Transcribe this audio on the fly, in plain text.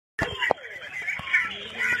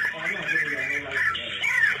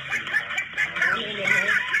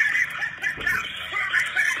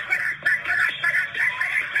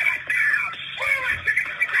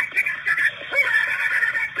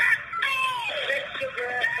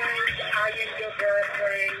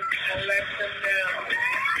and let them know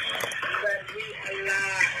that we are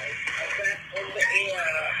live, back on the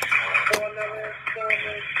air, for another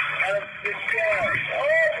installment of the show.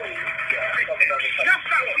 Always just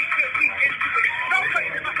how we get into it. No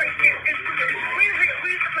place in my face get into it. We're here,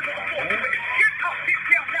 we're looking to the floor. Get up, get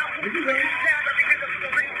down, now move it. Now that we get up to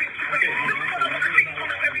the ring, we do it. This is one of the things on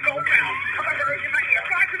the merry-go round. I'm about to raise my hand,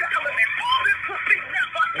 fly to the element. This will be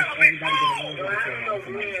never element. Well, I don't know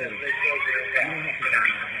when they go to the top.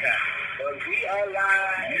 But we are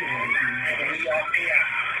live, and we are here.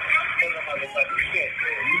 Take a motherfucking shit,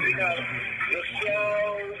 man. You know, the show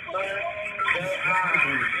must go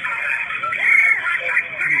on.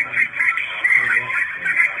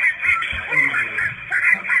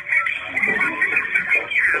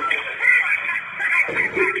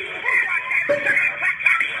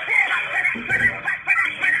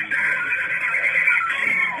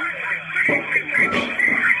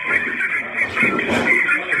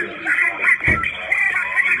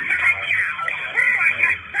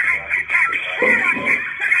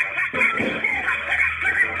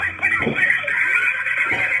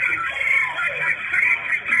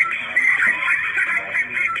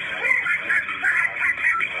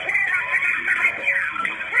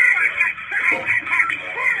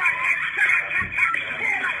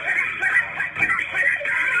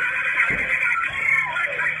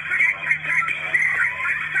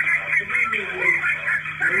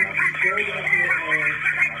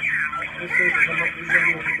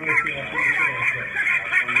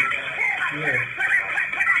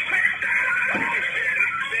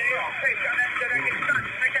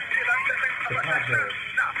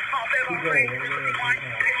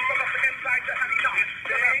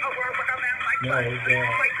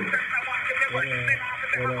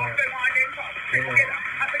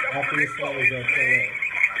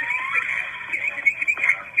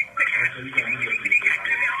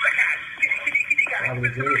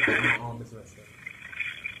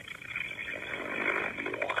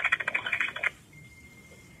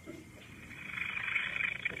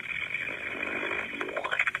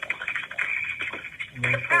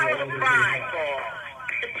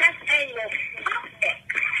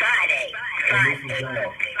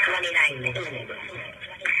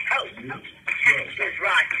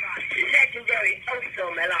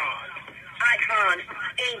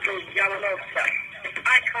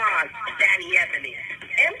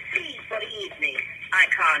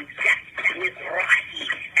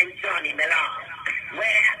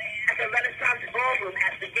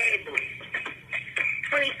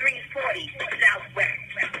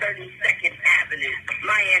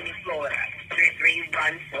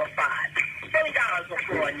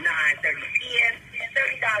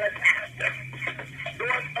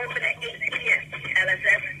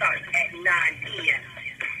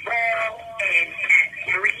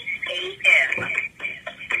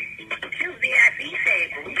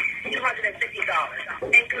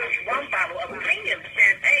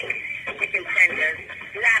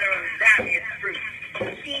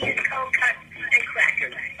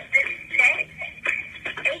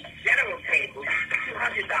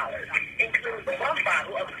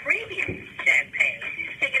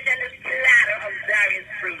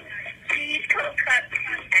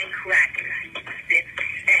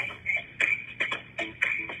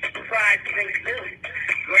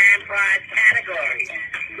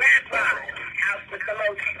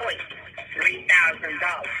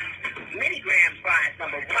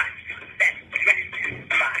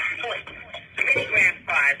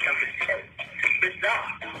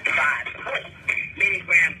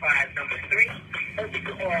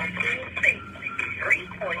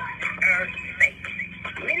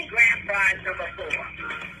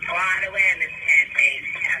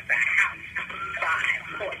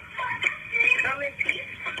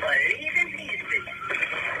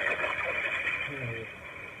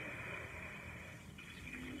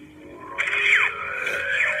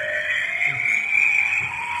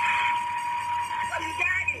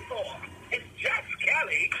 It's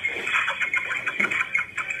JusssKelly.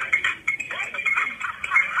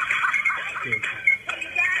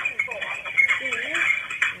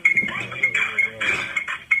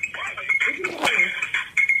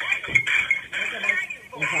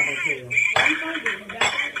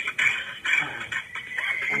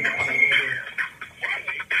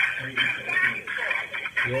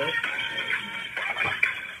 Yes.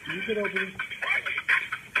 You can open it.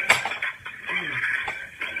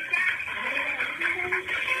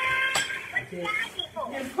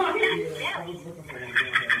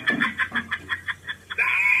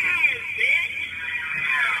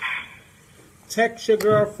 Text your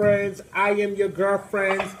girlfriends. I am your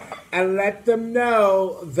girlfriends. and let them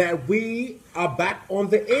know that we are back on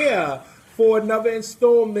the air for another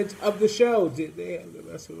installment of the show. Did they?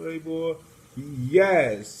 That's a really boy.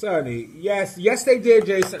 Yes, Sonny. Yes, yes, they did,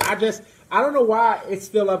 Jason. I don't know why it's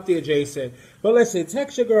still up there, Jason. But listen,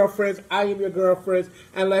 text your girlfriends. I am your girlfriends,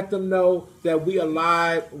 and let them know that we are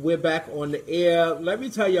live. We're back on the air. Let me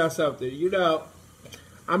tell y'all something. You know,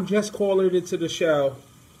 I'm just calling into the show.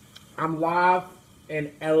 I'm live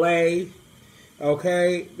in LA.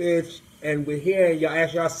 Okay, bitch. And we're here, y'all.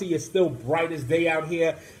 As y'all see, it's still bright as day out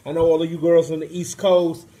here. I know all of you girls on the East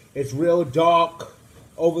Coast. It's real dark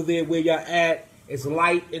over there where y'all at. It's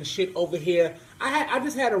light and shit over here. I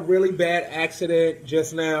just had a really bad accident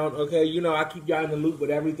just now. Okay, you know I keep y'all in the loop with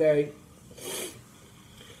everything.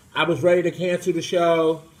 I was ready to cancel the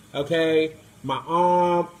show. Okay, my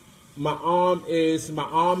arm is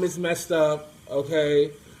messed up.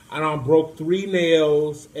 Okay. And I broke 3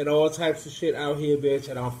 nails and all types of shit out here, bitch.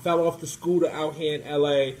 And I fell off the scooter out here in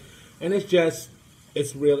LA. And it's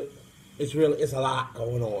a lot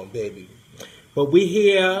going on, baby. But we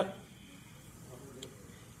here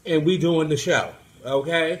and we doing the show,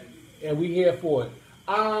 okay? And we here for it.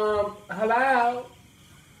 Hello?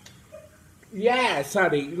 Yes,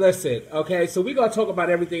 honey, listen, okay? So we gonna talk about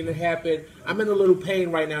everything that happened. I'm in a little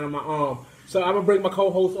pain right now in my arm. So I'm gonna bring my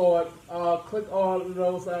co-host on. Click all of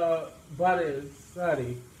those buttons,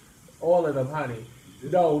 honey. All of them, honey.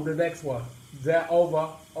 No, the next one. That over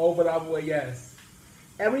the other way. Yes.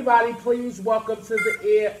 Everybody, please welcome to the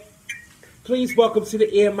air. Please welcome to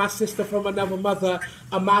the air my sister from another mother,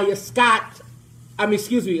 Amaya Scott.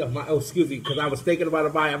 Excuse me, because I was thinking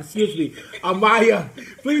about Amaya. Excuse me, Amaya.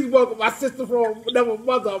 Please welcome my sister from another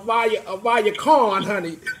mother, Amaya Khan,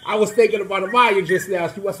 honey. I was thinking about Amaya just now.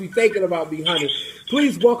 She must be thinking about me, honey.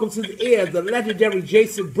 Please welcome to the air the legendary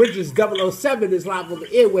Jason Bridges 007 is live on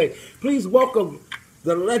the airway. Please welcome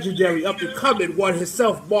the legendary up-and-coming one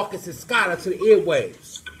himself, Marcus Escada, to the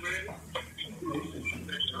airwaves.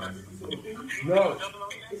 No.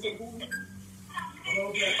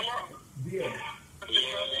 Yeah.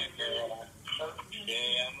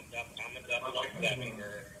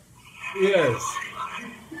 Yes.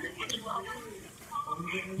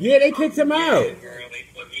 Yeah, they kicked him out.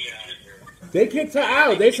 They kicked her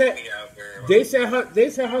out. They said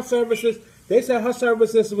her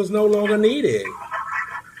services was no longer needed.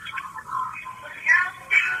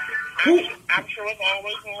 I'm sure it's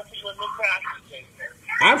always room for you in the prostitute.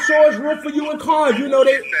 I'm sure it's room for you and Khan.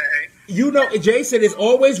 Jason, it's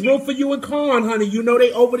always room for you and Khan, honey. You know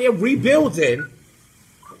they over there rebuilding.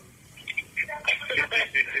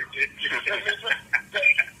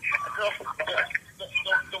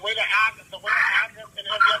 The way the Ogden and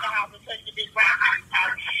every other house is taking the big box,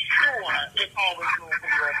 I'm sure it's always room for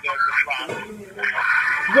you up there.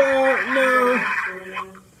 Well,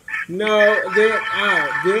 no,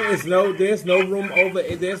 there's no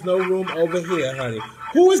room over here, honey.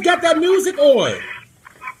 Who has got that music on?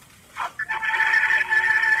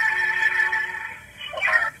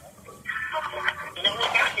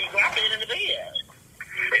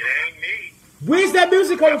 Where's that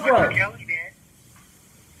music coming from?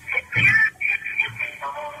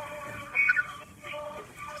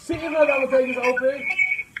 See if the other thing is open.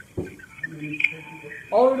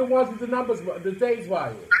 Only the ones with the numbers, the things by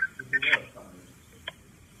it.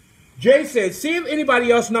 Jason, see if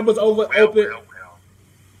anybody else numbers open.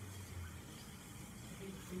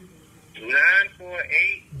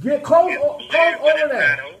 948. Get close over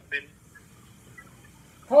that.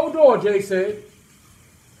 Hold on, Jason.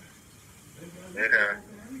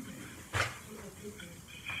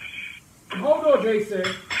 Hold on, Jason.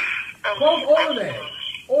 Close all of that.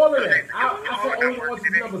 All of that. I said only the ones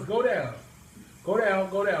with numbers. Go down. Go down.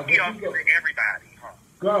 Go. Everybody, huh?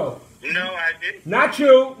 Go. No, I didn't. Not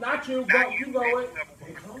you. Go. Keep going.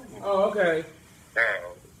 Oh, okay.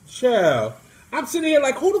 Oh. Chill. I'm sitting here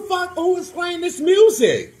like, who is playing this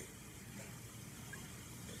music?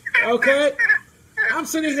 Okay. I'm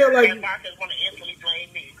sitting here like. Want to instantly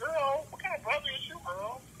blame me, girl. What kind of brother is you,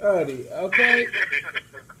 girl? Eddie, okay.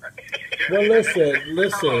 Well, listen.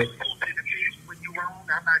 When you wrong,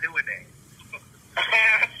 I'm not doing that.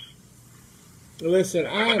 Listen,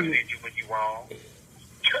 I'm. When you wrong.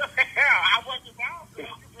 I wasn't wrong. You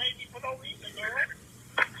blamed me for no reason, girl.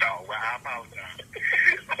 Oh, well, I apologize.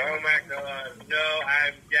 Oh my God. No, I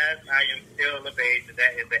am still in the base.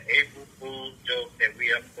 That is an April Fool's joke that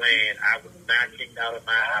we are playing. I was not kicked out of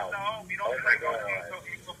my house. No, we don't my God.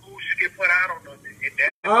 April Fool's should get put out on those.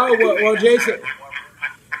 Oh, well, Jason.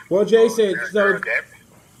 Well, Jason, so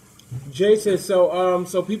Jason,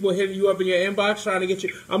 so people hitting you up in your inbox trying to get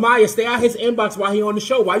you. Amaya, stay out his inbox while he on the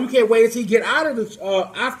show. Why you can't wait until he get out of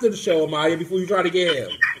the after the show, Amaya, before you try to get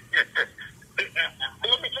him?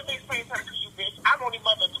 Let me explain something to you, bitch. I'm only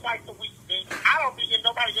mother twice a week, bitch. I don't be in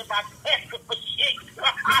nobody in my head for shit.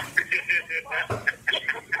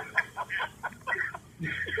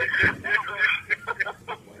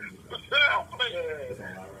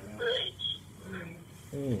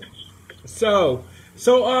 So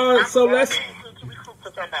let's.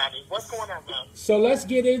 What's going on, man? So let's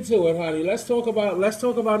get into it, honey. Let's talk about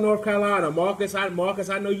North Carolina. Marcus, I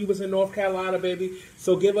know you was in North Carolina, baby.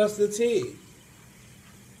 So give us the tea.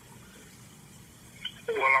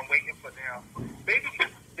 Well, I'm waiting for them.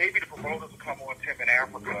 Maybe the promoters will come on Tim in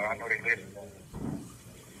Africa. I know they listen.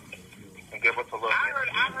 And give us a little. I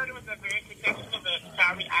heard it was a very successful event.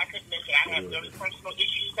 Sorry, I couldn't make it. I have very personal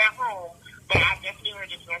issues at home. But I definitely heard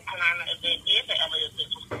this North Carolina event and the LA event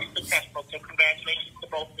was pretty successful. So congratulations to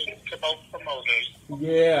both promoters.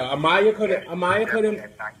 Yeah, Amaya couldn't.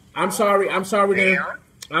 I'm sorry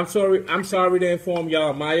to inform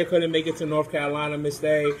y'all. Maya couldn't make it to North Carolina, Miss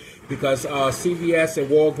Day, because CVS and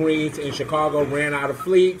Walgreens in Chicago ran out of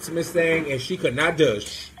fleets, Miss Thing, and she could not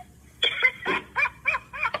dush.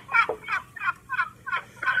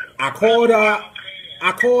 I called her,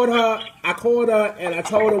 and I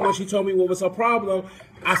told her when she told me what was her problem.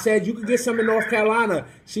 I said, you can get some in North Carolina.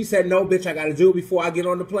 She said, no, bitch, I got to do it before I get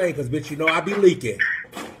on the plane, because, bitch, you know I be leaking.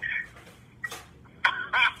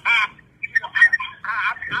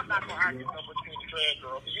 I'm not going to argue no between the dread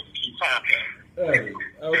girls. You can keep talking. Hey,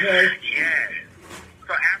 okay. Yeah.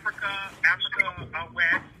 So Africa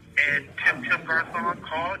West and Tim Garthon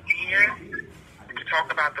called in to talk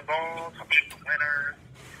about the ball, talk about the winners.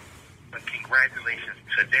 But congratulations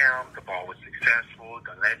to them. The ball was successful.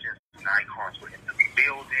 The legends and icons were in the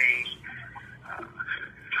building.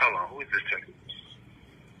 Hold on, who is this chick?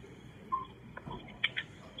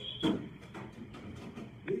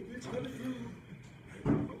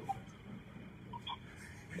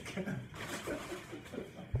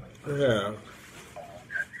 Yeah.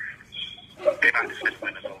 They're about to switch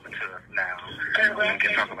winners over to us now. We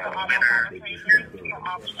can talk about the winner.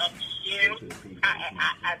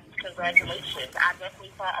 Congratulations. I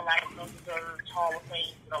definitely thought a lot of them deserved Hall of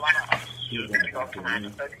Fame and a lot of other years in North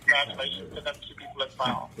Carolina. So congratulations to them two people as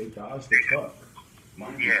well.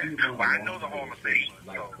 Yeah, well, I know the Hall of Fame, so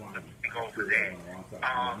let me go for that.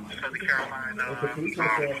 So the Carolina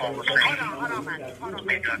Hall of Fame,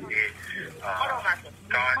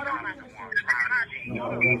 Hold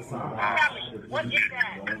on, Marcus. What is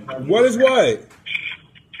that? What is what?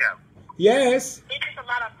 Kelly. Yes. It's just a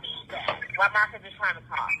lot of feedback while Marcus is trying to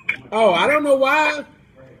talk. Oh, I don't know why.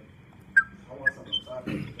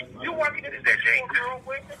 You working in the switchboard, girl,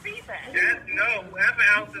 where's the feedback? No, whoever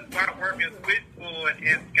else is about to work in switchboard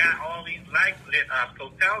has got all these lights lit up,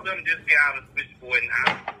 so tell them just get out of switchboard and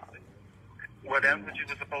out. Well, that's what you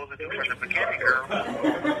were supposed to do from the beginning, girl. No,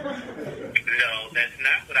 that's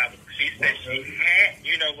not what I was. She said she had,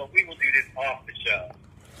 but we will do this off the show.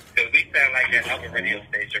 Because we sound like that other radio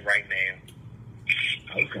station right now.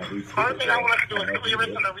 Only thing I want to do is clear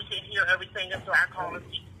it so that we can hear everything until I call and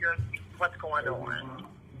hear what's going on.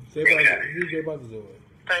 He's about to do it.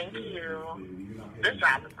 Thank you. This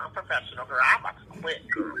job is unprofessional, girl. I'm about to quit,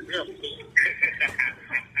 girl. Real deep.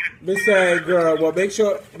 Miss A, girl. Well, make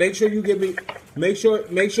sure you give me, make sure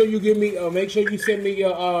you send me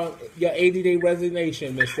your 80-day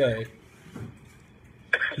resignation, Miss A.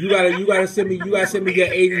 You gotta send me your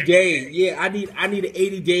 80 days. Yeah, I need an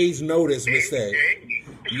 80 days notice, Miss A.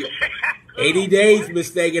 80 days,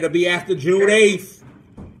 Miss A. It'll be after June 8th.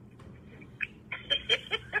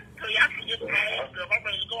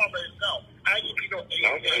 I give you no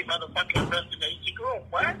 80-day motherfucking resignation, girl.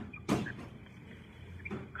 What?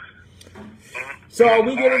 So are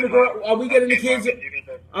we getting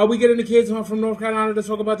the kids home from North Carolina to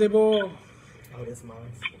talk about their ball? Oh, that's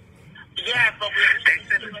mine. Yeah, but we're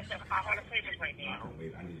Hall of Famers right now.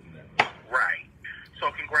 Right.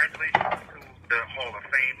 So congratulations to the Hall of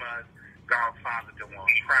Famers, Godfather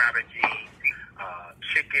DeJuan Prodigy,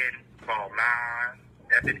 Chicken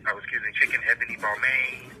Ebony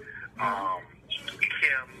Balmain,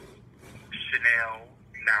 Kim Chanel,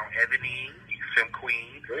 now Ebony, Sim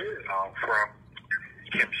Queen, from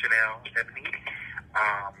Kim Chanel, Ebony,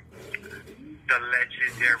 the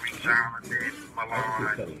legendary Jonathan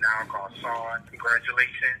Milan, now Garçon,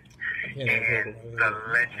 congratulations, and the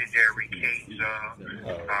legendary Keisha,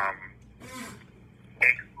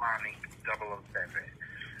 ex-Lonnie 007.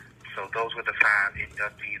 So those were the 5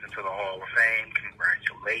 inductees into the Hall of Fame.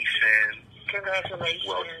 Congratulations. Congratulations.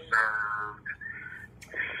 Well served.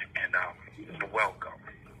 And welcome.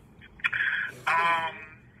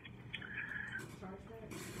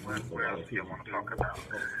 What else do you want to talk about?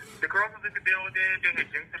 The girls was in the building. They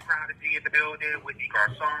had Jason Prodigy in the building. Whitney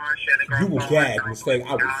Garçon, Shannon Garçon. You will gag, mistake.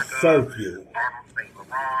 I will serve you. Arnold St.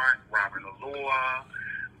 Laurent, Robert Allure.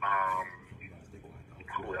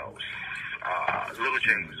 Who else? Little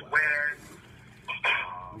James West.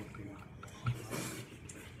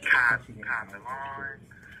 Kai Milan.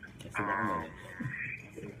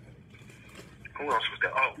 Who else was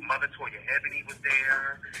there? Oh, Mother Toya Ebony was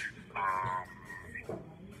there.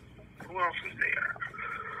 Who else was there?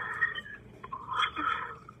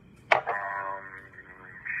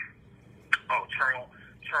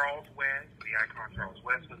 Charles West, the icon Charles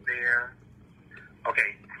West was there.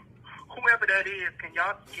 Okay, whoever that is, can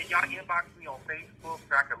y'all inbox me on Facebook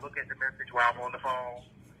so I can look at the message while I'm on the phone?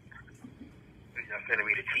 Y'all sending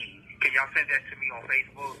me the tea. Can y'all send that to me on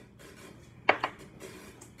Facebook?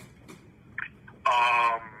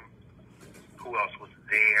 Who else was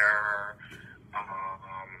there?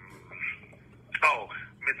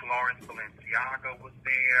 Miss Lawrence Balenciaga was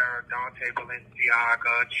there. Dante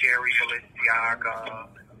Balenciaga, Cherry Balenciaga.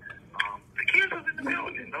 The kids was in the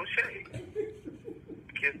building. No shade.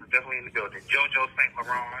 The kids was definitely in the building. JoJo St.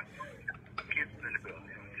 Laurent. The kids was in the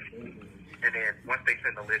building. And then once they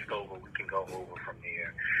send the list over, we can go over from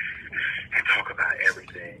there and talk about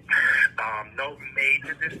everything. No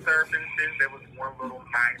major disturbances. There was one little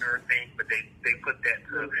minor thing, but they put that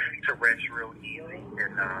to rest real easy. And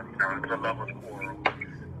it was a lover's quarrel.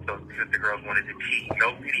 So since the girls wanted to cheat,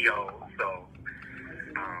 no video. So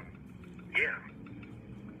yeah.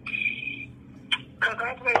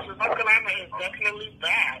 Congratulations, North Carolina is definitely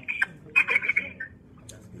back.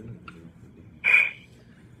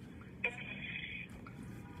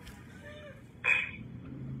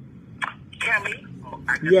 Kelly?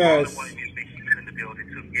 Yes. She's in the building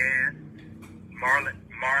too. Yeah.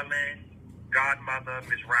 Marlon, Godmother,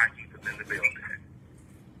 Miss Rocky was in the building.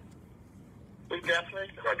 We definitely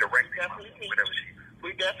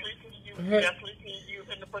see you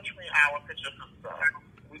in the butchering hour pictures and stuff.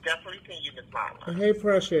 We definitely see you, Miss Marlon. Hey,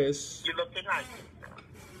 Precious. You looking nice.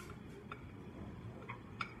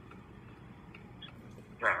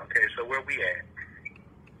 Okay, so where we at?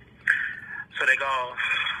 So they go,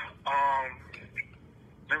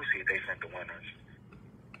 let me see if they sent the winners.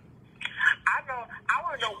 I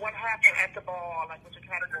want to know what happened at the ball, like with the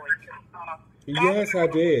categories. Yes, I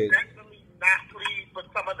did. Definitely not pleased with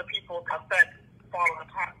some of the people's effects falling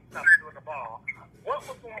apart and stuff during the ball. What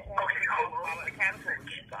was going on in the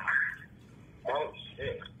categories? Oh,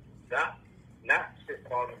 shit. Not shit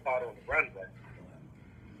falling apart on the runway.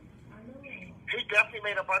 He definitely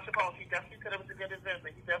made a bunch of posts. He definitely said it was a good event.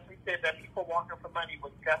 He definitely said that people walking for money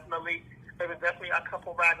was definitely, there was definitely a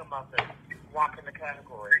couple ragamuffins walking the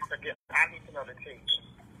category. So I need to know the team.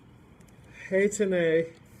 Hey, Tanae.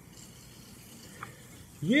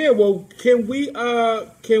 Yeah, well, can we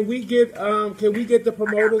get the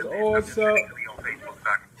promoters also?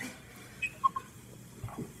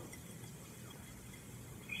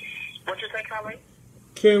 What you say, Kelly?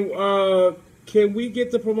 Can we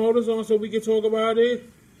get the promoters on so we can talk about it?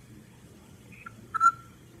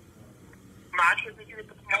 Marcus, did you get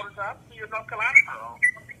the promoters up? So you're North Carolina girl.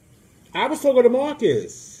 I was talking to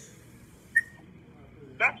Marcus.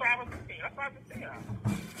 That's what I was saying. That's what I was saying.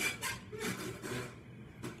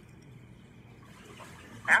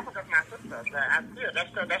 Africa's my sister.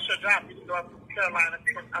 That's your job. You North Carolina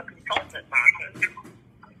a consultant, Marcus.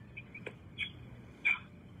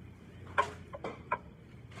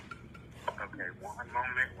 Okay, one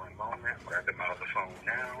moment. I'm grabbing my other phone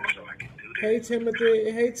now so I can do this. Hey,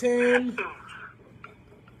 Timothy. Hey, Tim.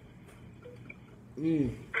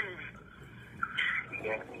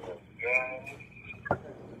 Yeah.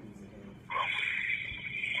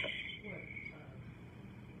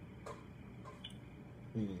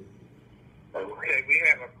 Okay, we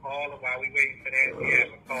have a caller. While we waiting for that, we have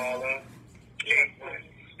a caller.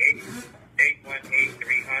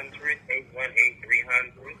 818-300.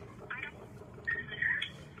 818-300.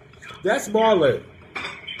 That's Marlon.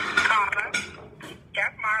 Marlon.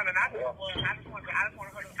 That's Marlon. I just want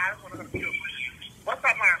to hear. What's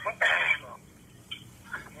up, Marlon? What's up?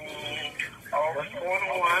 What's going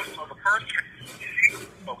on? So the first,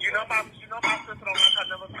 you know my sister don't like her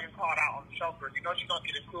number being called out on the show, girl. You know she's gonna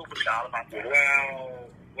get in cool with y'all about that.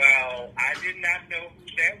 Well, I did not know who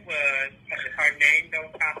that was. Her name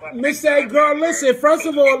don't pop up. Miss A, girl, listen. First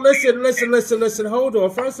of all, listen. Hold on.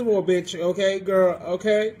 First of all, bitch, okay, girl,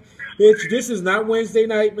 okay? Bitch, this is not Wednesday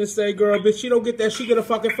night, mistake girl. Bitch, she don't get that. She get a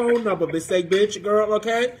fucking phone number, mistake bitch, girl,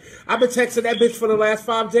 okay? I've been texting that bitch for the last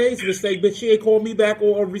 5 days, mistake bitch. She ain't called me back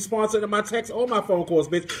or responding to my texts or my phone calls,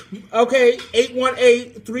 bitch. Okay,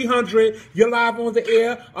 818-300, you're live on the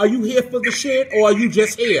air. Are you here for the shit or are you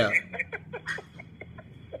just here?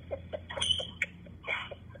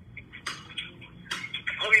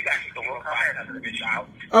 I'll be back to the work. I had another bitch out.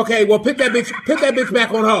 Okay, well put that bitch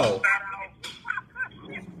back on hold.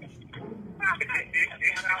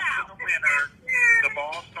 The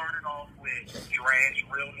ball started off with Drag's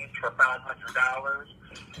Realness for $500.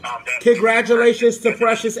 Congratulations to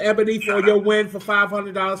Precious Ebony for your win for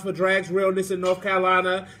 $500 for Drag's Realness in North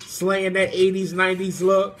Carolina, slaying that 80s, 90s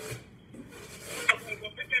look.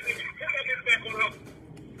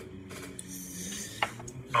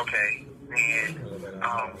 Okay, and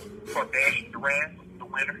for Best Dress, the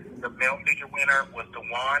male figure winner was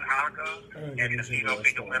Dewan Aga, and the female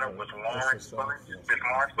figure winner was Lawrence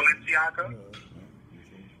Balenciaga.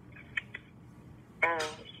 And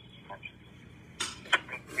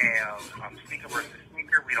sneaker versus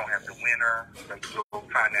sneaker, we don't have the winner, but you'll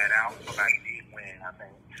find that out. Somebody did win, I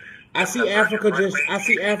think. I see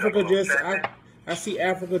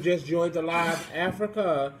Africa just joined the live.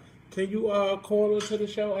 Africa, can you call into the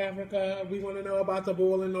show, Africa? We want to know about the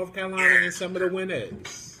ball in North Carolina and some of the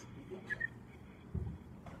winners.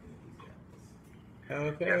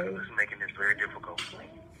 Okay. Yeah, this is making this very difficult.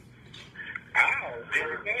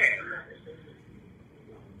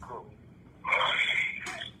 Cool.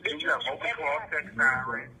 Then you have Open Cloth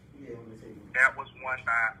Textile. That was won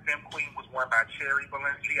by Fem Queen was won by Cherry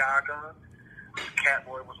Balenciaga.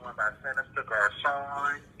 Catboy was won by Sinister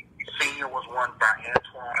Garcon. Senior was won by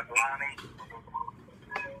Antoine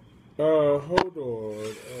Lonnie. Hold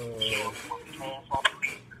on.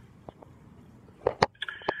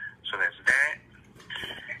 So that's that.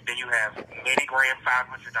 Then you have Mini Grand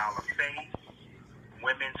 $500 face.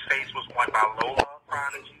 Women's face was won by Lola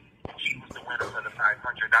Prodigy. She was the winner for the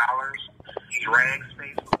 $500. Drag's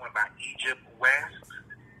face was won by Egypt West.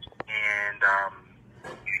 And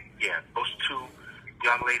yeah, those two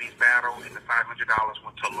young ladies battled, and the $500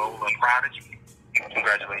 went to Lola Prodigy.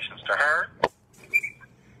 Congratulations to her.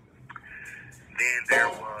 Then there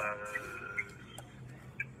was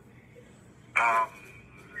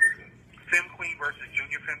Fem Queen versus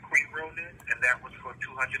Junior Fem Queen Realness, and that was for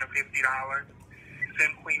 $250.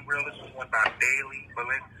 Fem Queen Realness was won by Bailey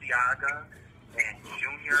Balenciaga, and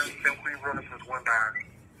Junior Fem Queen Realness was won by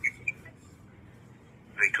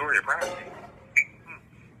Victoria Prodigy.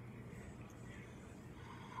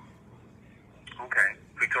 Okay,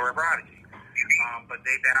 Victoria Prodigy. But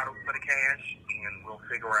they battled for the cash, and we'll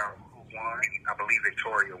figure out who won. I believe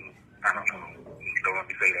Victoria won. I don't know. Don't let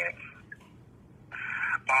me say that.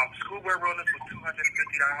 Schoolboy Realness was $250,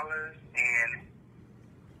 and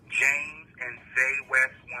James and Zay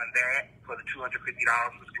West won that for the $250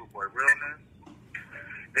 for Schoolboy Realness.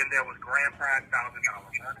 Then there was Grand Prize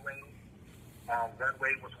 $1,000 Runway.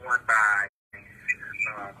 Runway was won by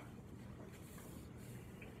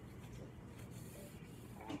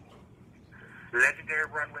Legendary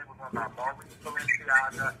Runway was won by Maurice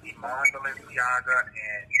Balenciaga, Iman Balenciaga,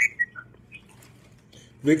 and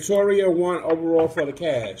Victoria won overall for the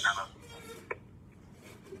cash.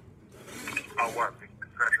 Work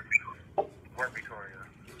Victoria.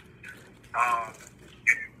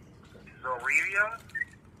 Zoria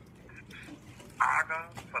Aga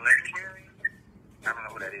for Legendary. I don't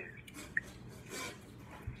know who that is.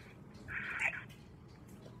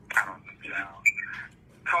 I don't know, child.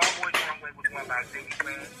 Tall Boys Runway was won by Ziggy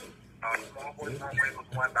West. Small Boys Runway was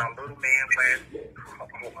won by Little Man West.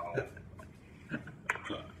 Hold on.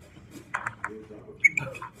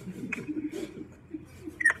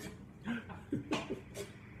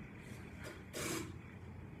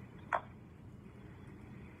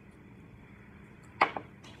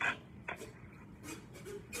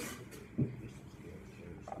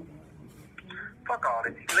 Fuck all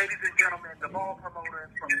this. Ladies and gentlemen, the ball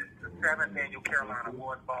promoters from the 7th Annual Carolina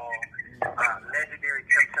Awards Ball, Legendary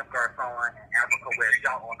Tim Garcon and Africa West,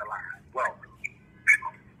 y'all on the line. Welcome.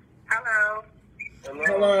 Hello.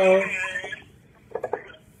 Hello.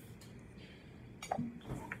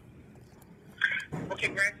 Well,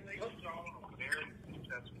 congratulations y'all on a very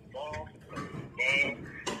successful ball. I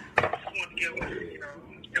just want to give, I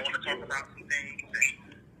want to talk about some things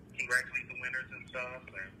and congratulate the winners and stuff.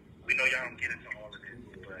 And we know y'all don't get into all of this,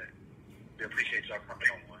 but we appreciate y'all coming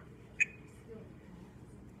on.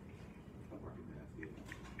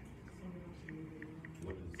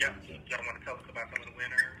 Yeah, y'all want to tell us about some of the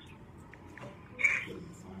winners?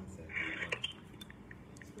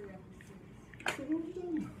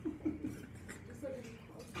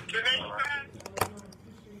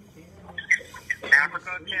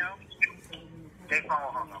 Africa, Kim. They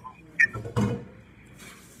phone hung up.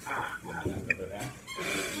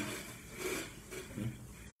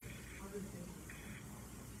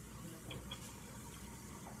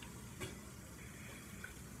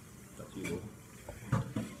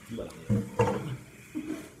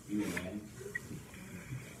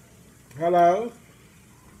 Hello?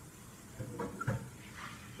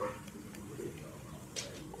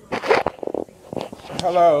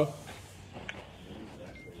 Hello?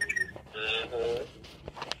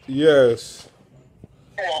 Yes.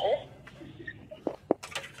 Hello?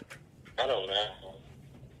 I don't know.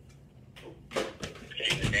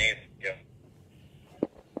 Change the name. Yeah.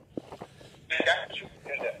 Got you.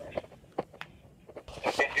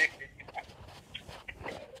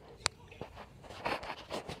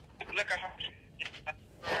 Look at her.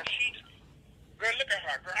 Girl, look at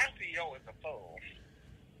her. Girl, our CEO is a fool.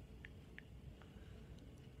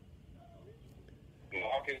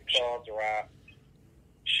 Marcus called Rob.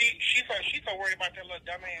 She's so worried about that little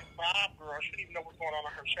dumbass Bob girl. She didn't even know what's going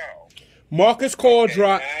on her show. Marcus call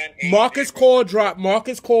drop. Marcus call drop.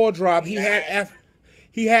 Marcus call drop. He had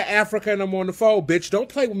Africa and I'm on the phone, bitch. Don't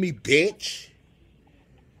play with me, bitch.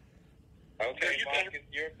 Okay, Marcus,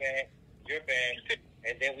 you're back. You're back.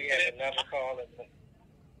 And then we have another call at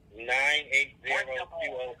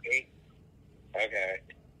 980-208. Okay.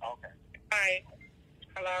 Hi.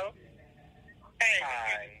 Hello? Hey.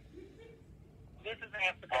 Hi. This is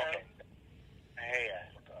Africa. Okay. Hey,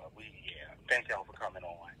 Africa. Thank y'all for coming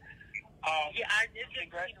on. It's just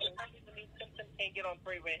me. Simpson can't get on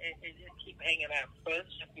freeway. It just keep hanging out. So it's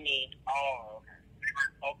just me. Oh,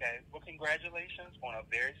 okay. Okay. Well, congratulations on a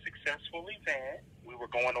very successful event. We were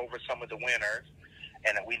going over some of the winners,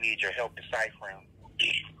 and we need your help deciphering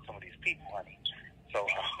some of these people, honey. So,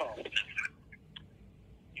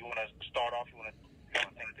 you want to start off? You want to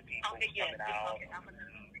thank the people coming out? Okay, I'm going to...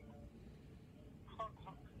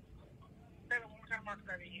 Say it one more time, Mark.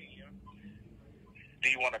 I didn't hear you. Do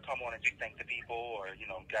you want to come on and just thank the people, or,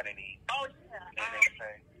 got any... anything to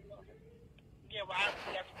say? Yeah, well, I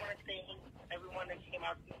just want to thank everyone that came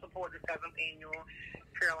out to support the 7th Annual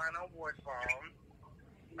Carolina Awards Ball.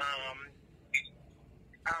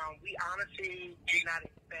 We honestly did not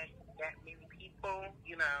expect that many people,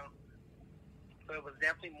 so it was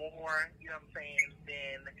definitely more,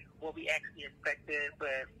 than what we actually expected,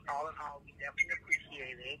 but all in all, we definitely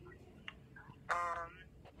appreciate it.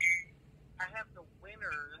 I have the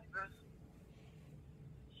winners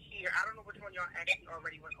here. I don't know which one y'all actually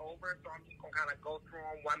already went over, so I'm just going to kind of go through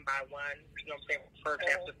them one by one. You know what I'm saying? First,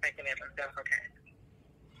 after, second, after. That's okay.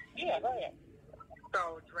 Yeah, go ahead.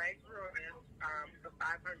 So, Drag Ruins, the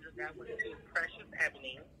 500, that went to Precious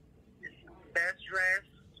Ebony. Best Dress,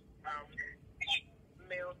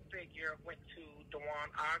 male figure went to Dewan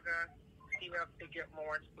Aga. Female figure,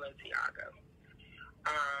 Lawrence Balenciaga.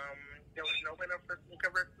 There was no winner for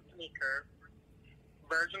Sneaker versus Sneaker.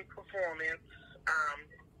 Virgin Performance.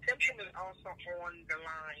 Simpson is also on the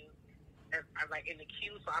line, like in the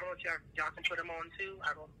queue, so I don't know if y'all can put him on too.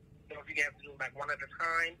 I don't know if you guys do like one at a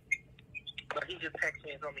time. But he just texted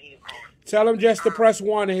me and told me he's on. Tell him just to press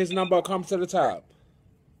 1 and his number comes to the top.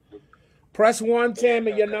 Press 1, Tim,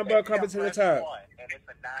 and your number comes to the top. And it's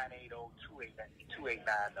a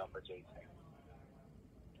 980-289 number, Jason.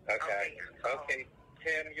 Okay. Okay.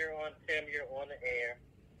 Tim, you're on the air.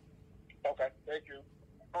 Okay, thank you.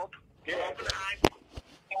 Open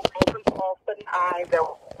eyes.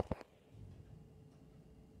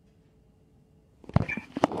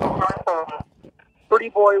 Pretty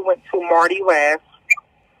Boy went to Marty West.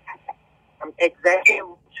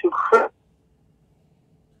 Executive to Chris.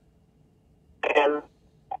 And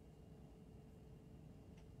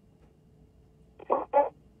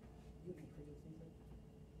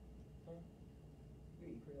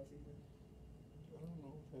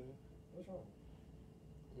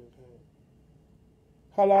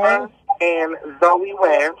Hello? And Zoe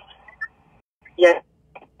West. Yes.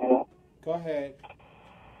 Go ahead.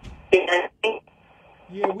 Yeah,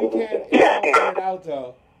 we can't get it out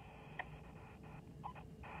though.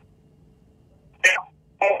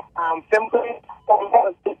 Simply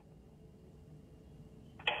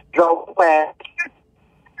Zoe West.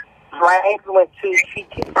 Drags went to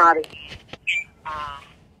Chichi Party.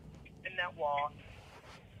 In that wall.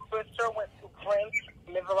 Twister went to Prince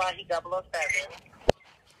Mizrahi 007.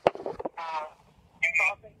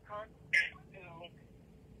 Saucing Hunt to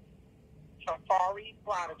Safari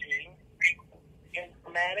Prodigy.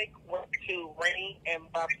 Informatic went to Rainy and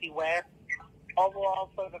Buffy West. Overall,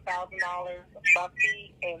 for the $1,000,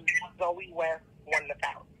 Buffy and Zoe West won the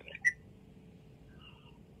 $1,000.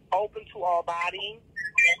 Open to all body.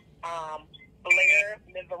 Blair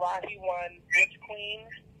Mizrahi won Witch Queen.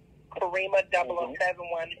 Karima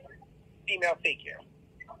 007 won Female Figure.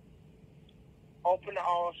 Open to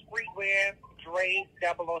all streetwear. Dre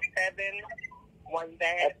 007 won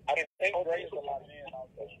that. I think Dre is a lot in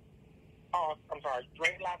also. Oh, I'm sorry.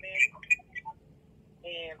 Dre Lavin.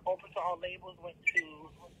 And open to all labels went to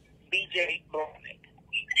BJ Blonick.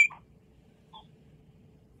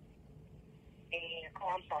 And,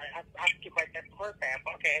 I'm sorry, I skipped right that first half.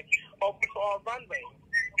 Okay. Open to all runway.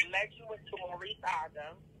 Legend went to Maurice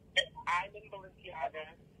Aga, Ivan Balenciaga,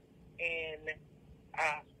 and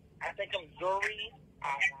I think I'm Zuri.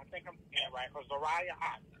 I think I'm right, or Zariah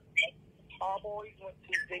Aga. Tall boys went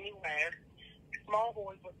to Zinni West. Small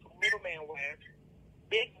boys went to Middleman West.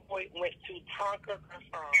 Big boy went to Tonka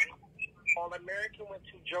Garcon. All American went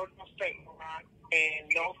to JoJo St. Laurent, and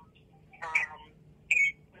no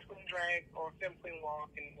Drag or Femme Queen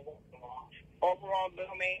Walk and the Walk. Overall,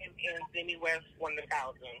 Middleman and Zinni West won the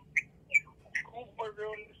 1,000. Schoolboy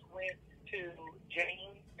Realness went to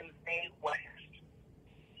James and Zane West.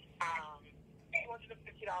 $250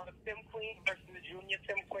 Femme Queen versus the Junior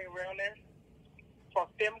Femme Queen Realness. For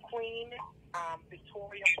Femme Queen,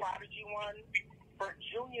 Victoria Prodigy won. For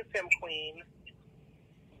Junior Femme Queen,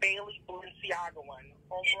 Bailey Balenciaga won.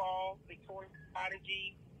 Overall, Victoria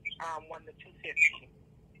Prodigy won the $250.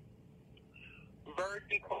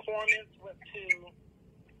 Virgin Performance went to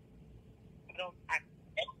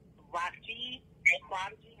Rashi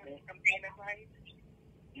Prodigy. I think I'm saying that right.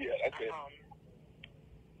 Yeah, that's it.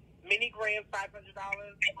 Mini Grand $500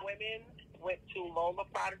 women went to Lola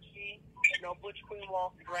Prodigy. No Butch Queen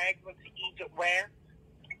Walk Drag went to Egypt West.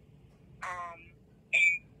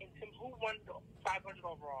 And Tim, who won the 500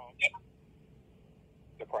 overall?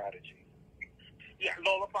 The Prodigy. Yeah,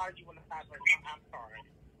 Lola Prodigy won the 500. I'm sorry.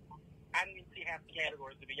 I didn't even see half the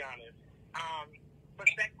categories, to be honest. For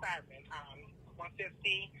Sex Siren, 150.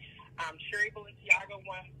 Sherry Balenciaga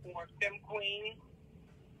won for Femme Queen.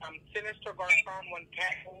 Sinister Garcon won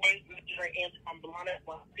Catboy. Mr. Antoine Blondet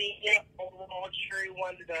won Senior. Overall, Sherry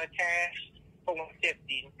won the cash for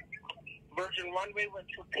 150. Virgin Runway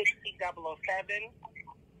went to Pixie 007.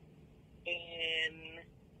 And,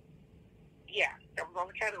 yeah, that was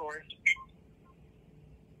all the categories.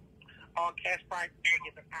 All cash prizes were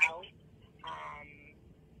given out.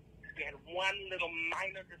 We had one little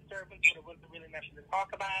minor disturbance, but it wasn't really nothing to talk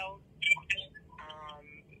about.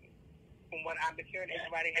 From what I've been hearing,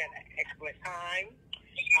 everybody had an excellent time.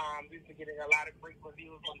 We've been getting a lot of great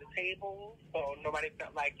reviews on the table, so nobody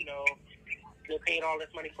felt like, they paid all this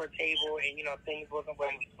money for a table and, things wasn't what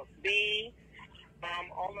it was supposed to be.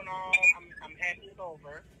 All in all, I'm happy it's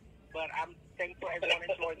over, but I'm thankful everyone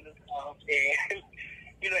enjoyed this stuff, and,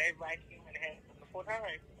 everybody came and had a full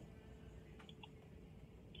time.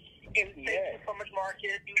 And thank you so much,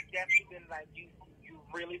 Marcus. You've definitely been you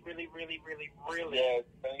really, really, really, really, really. Yes,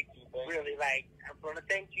 thank you. Really, I'm gonna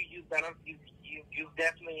thank you. You've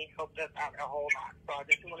definitely helped us out a whole lot. So I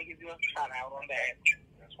just want to give you a shout out on that.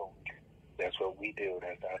 That's what we do.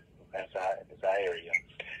 That's our area.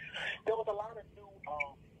 There was a lot of new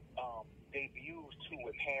debuts too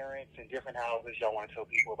with parents in different houses. Y'all want to tell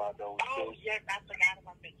people about those too? Oh yes, I forgot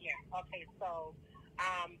about that. Yes. Okay, so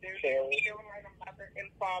there's Carolina Mother and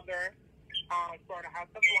Father for the House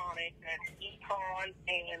of Blondet. That's Econ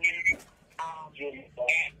and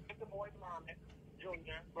the boy Blondet,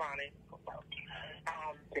 Junior Blondet.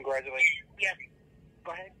 Congratulations. Yes.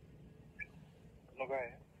 Go ahead. No, go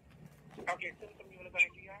ahead. Okay, so you want to go ahead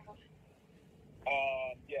and do your house?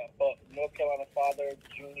 But North Carolina Father,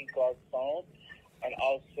 Junie Garcon, and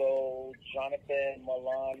also Jonathan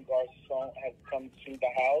Milan Garcon has come to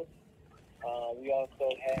the house. We also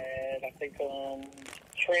had, I think,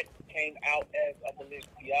 Trent came out as a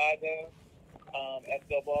Balenciaga at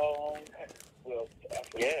the ball. Well,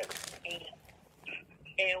 yeah.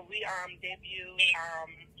 And we debuted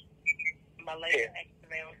Malaya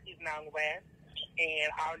XML, she's now West,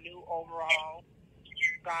 and our new overall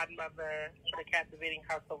godmother for the Captivating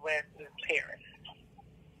House of West is Paris.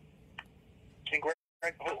 Who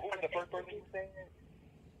was the first person you said?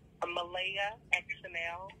 Malaya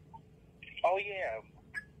XML. Oh, yeah.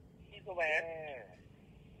 She's a West.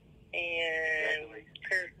 Yeah. And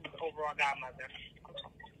Paris is the overall godmother.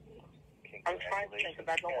 I'm trying to think because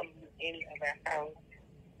I don't want to use any of that house.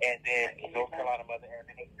 And then North Carolina Mother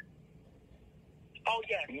Ebony. Oh,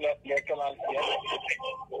 yes. North Carolina, yes.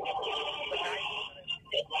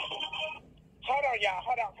 Hold on, y'all.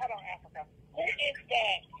 Hold on, Africa. Who is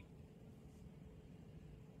that?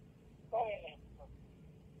 Go ahead.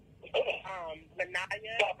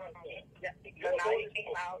 Lanaya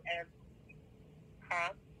came out as,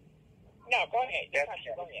 No, go ahead. That's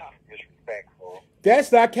Go ahead. disrespectful.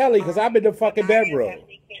 That's not Kelly, because I'm in the fucking bedroom.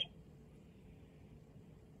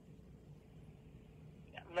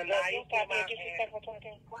 Lanaya came out and...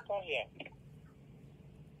 Go ahead.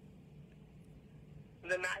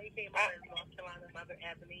 Lanaya came out as North Carolina Mother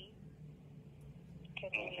Ebony.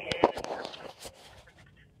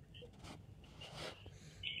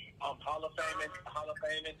 Hall of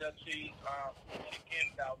Fame inductee, Kim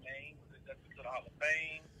Balmain was inducted to the Hall of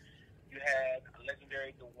Fame. You had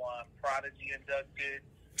legendary DeJuan Prodigy inducted.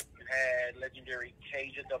 You had legendary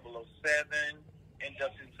Tasia 007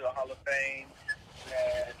 inducted to the Hall of Fame. You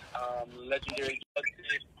had legendary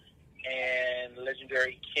Jusss and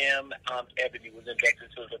legendary Kim Ebony was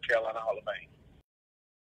inducted to the Carolina Hall of Fame.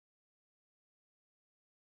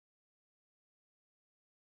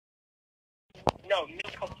 No, new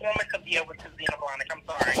performance of the year was to Zena Blahnik. I'm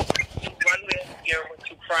sorry. Runway of the year went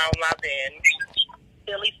to Crown Lavin.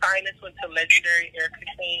 Philly Finest went to legendary Erica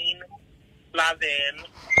Kane Lavin.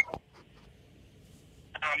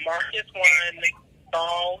 Marcus won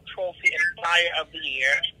Doll Trophy and Flyer of the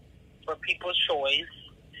Year for People's Choice.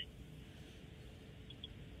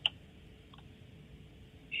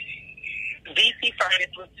 DC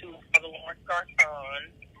Finest went to Father Lawrence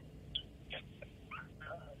Garcon.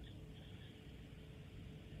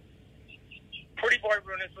 Pretty Boy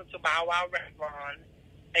Realness went to Bow Wow Restaurant.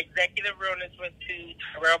 Executive Realness went to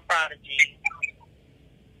Terrell Prodigy.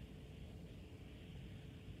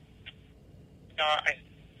 I'm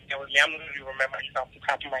going to remember it off the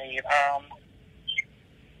top of my head.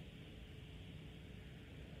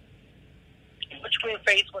 Which Queen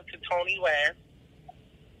Face went to Tony West.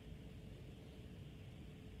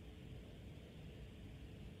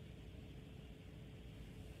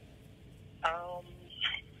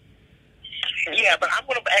 Yeah, but I'm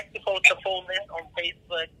going to actually post the full list on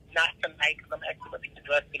Facebook, not tonight, because I'm actually going to be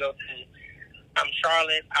dressed to go to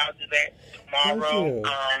Charlotte. I'll do that tomorrow.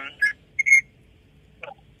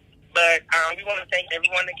 But we want to thank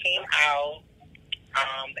everyone that came out.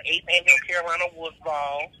 The 8th Annual Carolina Woods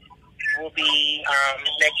Ball will be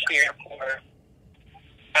next year for,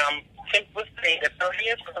 what's the date, the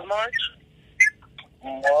 30th of March?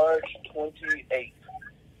 March 28th.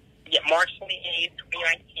 Yeah, March 28th,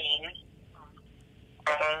 2019.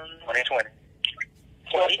 2020.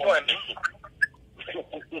 2020.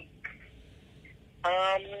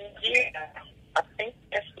 Yeah, I think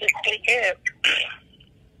that's pretty good.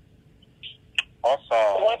 Also,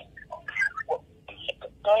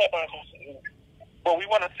 Go ahead, Marcus. well, we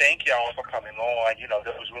want to thank y'all for coming on. You know,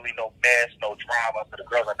 there was really no mess, no drama, so the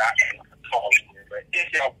girls are not able to call in. But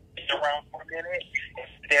if y'all be around for a minute, if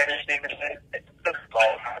there's anything to say, it's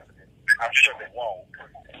all positive. I'm sure they won't.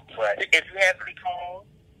 But if you have any calls,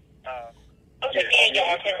 Okay,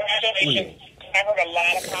 y'all, congratulations. I heard a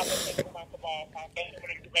lot of conversations about the ball. So thank you for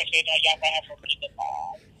the congratulations. Y'all gonna have to keep it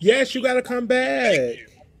ball. Yes, you gotta come back.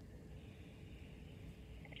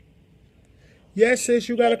 Yes, sis,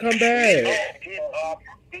 you gotta come back.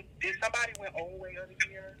 Did somebody win Old-Way of the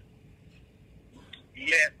Year?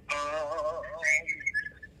 Yes.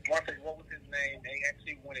 Marcus, what was his name? They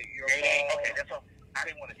actually won it. Okay, that's all. I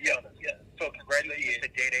didn't want to tell them. Yeah. So congratulations to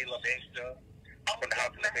J.J. LaBeija from the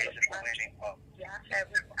House of LaBeija for winning.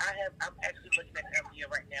 I'm actually looking at him here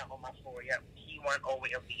right now on my floor. Yep, he won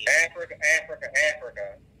Old-Way of the Year. Africa.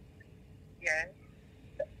 Yes.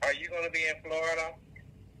 Are you going to be in Florida?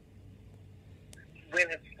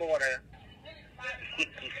 When is Florida?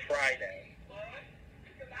 Friday.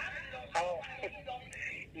 Oh,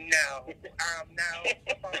 no. No.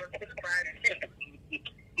 Friday.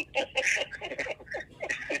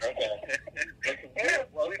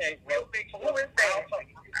 Okay. Who is that?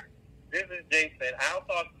 This is Jason. I'll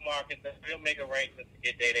talk to Marcus and we'll make arrangements to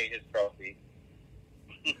get Day his trophy.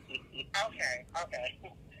 Okay.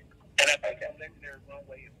 And I think that legendary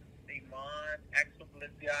runway is Iman, Axel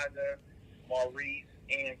Balenciaga, Maurice,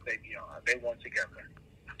 and Savion. They won together.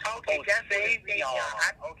 Okay, that's Savion.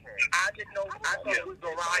 I didn't know. I thought it was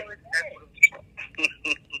Orion.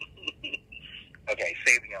 Okay,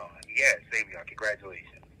 Savion. Yes, Savion.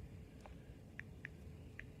 Congratulations.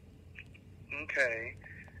 Okay.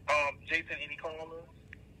 Jason, any callers?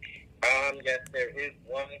 Yes, there is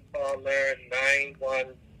one caller,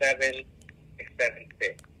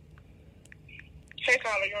 91776. Hey,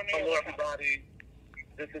 caller, your name? Hello, everybody.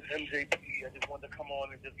 This is MJP. I just wanted to come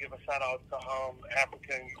on and just give a shout out to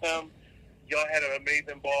African Tim. Y'all had an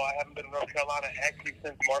amazing ball. I haven't been in North Carolina actually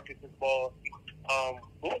since Marcus's ball.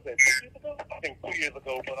 What was that? 2 years ago? I think 2 years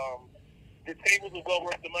ago. But the tables were well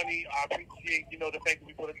worth the money. I appreciate the fact that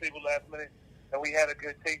we put a table last minute and we had a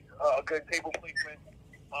good table placement.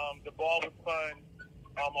 The ball was fun.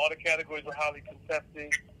 All the categories were highly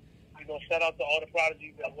contested. Shout out to all the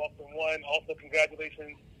prodigies that walked and won. Also,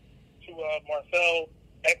 congratulations to Marcel,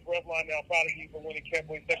 ex-Revlon, now Prodigy, for winning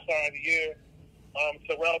Catboy Sex Star of the Year.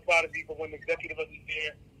 Sorrel Prodigy for winning Executive of the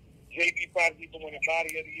Year. JB Prodigy for winning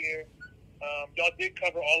Body of the Year. Y'all did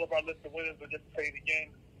cover all of our list of winners, but just to say it again,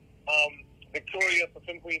 Victoria for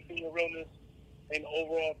Femme Queen Senior Realness and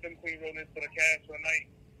overall Femme Queen Realness for the cash for the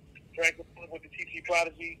night. Dragon with the TT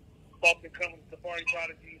Prodigy. Salt and Come with the Safari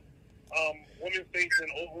Prodigy. Women's Face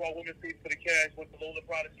and overall Women's Face for the cash with the Lola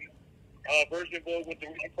Prodigy. Virgin Vogue with the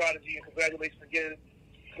Ruby Prodigy. And congratulations again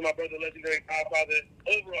to my brother, legendary Godfather,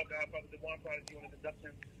 overall Godfather, Devon Prodigy, on his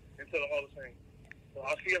induction into the Hall of Fame. So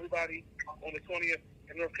I'll see everybody on the 20th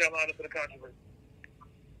in North Carolina for the controversy.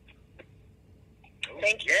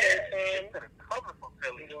 Thank you, Jason. Colorful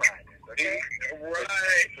Philly Friday, okay? Right.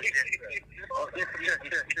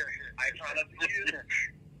 I try not to do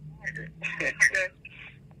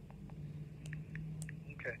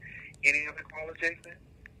Okay. Any other callers, Jason?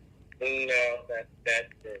 No, that's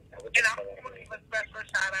it. And I want to give a special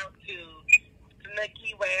shout out to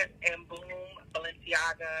Nikki West and Boom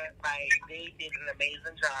Balenciaga. Like, they did an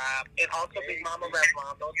amazing job. And also Big Mama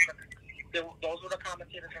Revlon. Those were the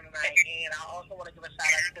commentators on the night. And I also want to give a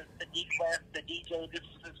shout out to Sadiq West, the DJ. This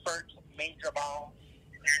is his first major ball.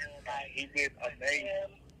 And He did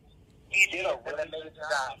amazing. he did a really amazing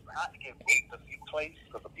job. I get booked a few places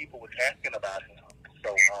because the people was asking about him.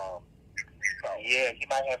 So, yeah, he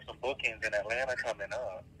might have some bookings in Atlanta coming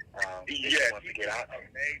up. He wants to get out there.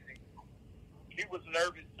 Amazing. He was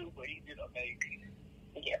nervous too, but he did amazing.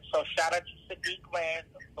 Yeah, so shout out to Sadiq West,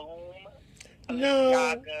 Boom, No,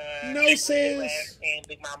 Balenciaga, no, Nikki sis. West, and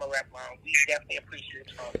Big Mama Revlon. We definitely appreciate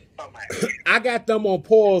you so much. I got them on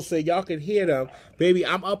pause so y'all can hear them. Baby,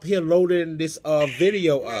 I'm up here loading this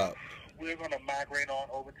video up. We're going to migrate on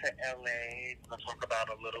over to LA. We're going to talk about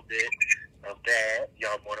a little bit of that.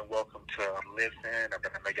 Y'all more than welcome to listen. I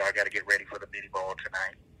know y'all got to get ready for the mini ball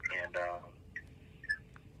tonight. And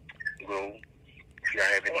we'll, if y'all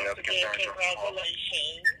have any Once other again, concerns,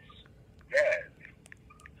 congratulations. yes.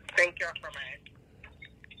 Thank y'all so much.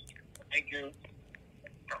 Thank you.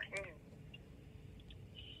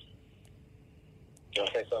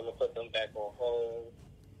 Okay, so I'm going to put them back on hold.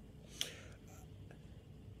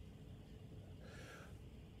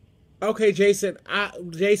 Okay, Jason.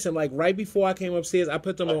 Jason, like right before I came upstairs, I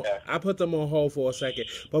put them Okay. on hold for a second.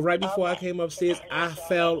 But right before I came upstairs, I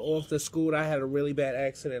fell off the scooter. I had a really bad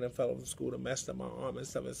accident and fell off the scooter, messed up my arm and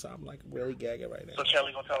stuff. And so I'm like really gagging right now. So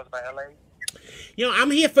Kelly going to tell us about LA? I'm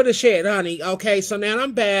here for the shit, honey. Okay, so now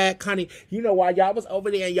I'm back, honey. While y'all was over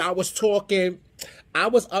there and y'all was talking, I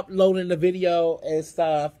was uploading the video and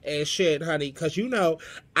stuff and shit, honey. Because,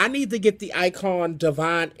 I need to get the icon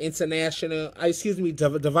Divine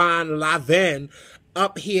Lavin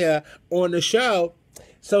up here on the show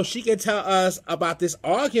so she can tell us about this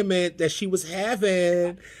argument that she was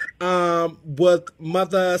having with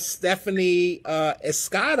Mother Stephanie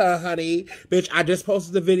Escada, honey. Bitch, I just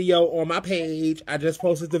posted the video on my page. I just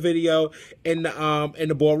posted the video in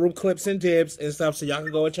the ballroom clips and dips and stuff, so y'all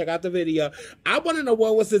can go and check out the video. I want to know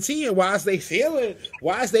what was the tea and why is they feeling,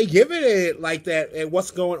 why is they giving it like that, and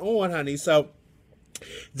what's going on, honey. So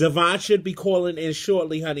Devon should be calling in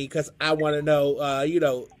shortly, honey, because I want to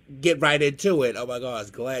know, get right into it. Oh my God, I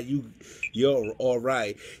was glad you're all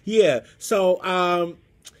right. Yeah, so,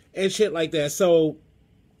 and shit like that. So,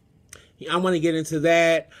 I want to get into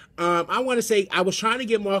that. I want to say, I was trying to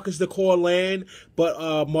get Marcus to call in,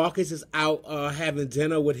 but Marcus is out having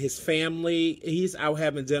dinner with his family. He's out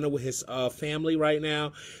having dinner with his family right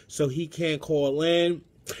now, so he can't call in.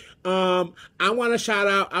 I want to shout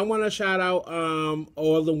out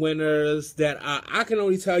all the winners that I can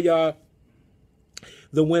only tell y'all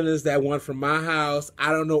the winners that won from my house.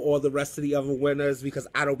 I don't know all the rest of the other winners because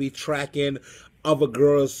I don't be tracking other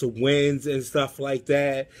girls' wins and stuff like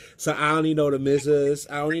that. So I only know the misses.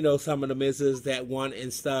 I only know some of the misses that won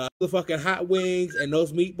and stuff. The fucking hot wings and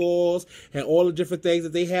those meatballs and all the different things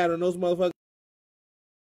that they had on those motherfuckers.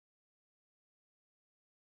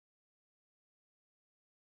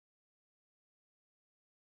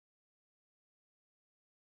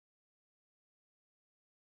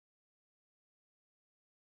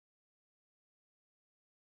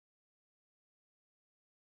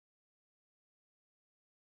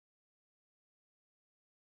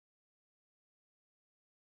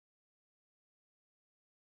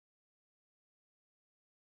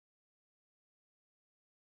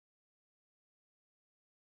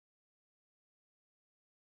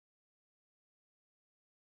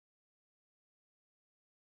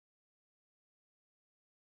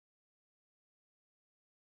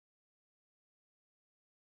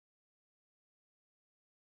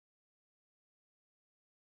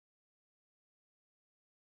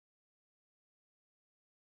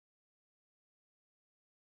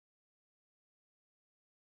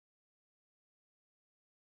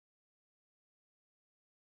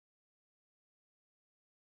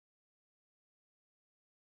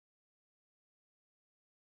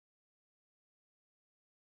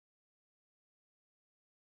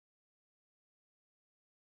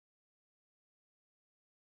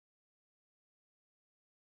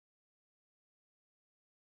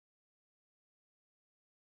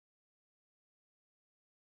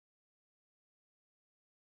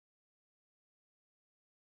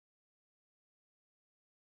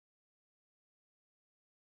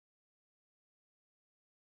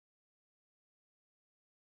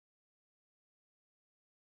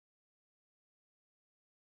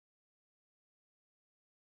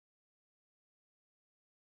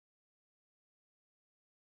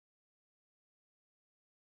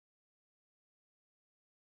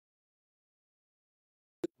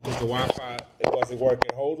 because the Wi-Fi it wasn't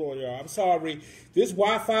working. Hold on, y'all. I'm sorry. This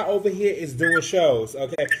Wi-Fi over here is doing shows.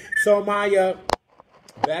 Okay, so Maya,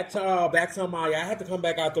 back to Maya. I had to come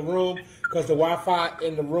back out the room because the Wi-Fi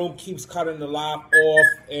in the room keeps cutting the live off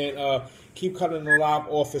and keep cutting the live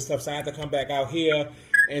off and stuff. So I had to come back out here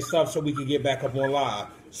and stuff so we can get back up on live.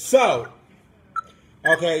 So,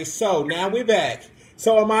 okay, so now we're back.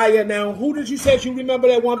 So, Amaya, now, who did you say you remember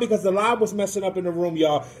that one? Because the live was messing up in the room,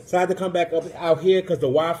 y'all. So I had to come back up out here because the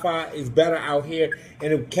Wi-Fi is better out here,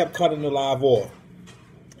 and it kept cutting the live off.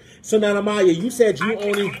 So now, Amaya, you said you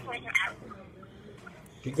only...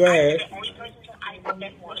 Go ahead. The only person I know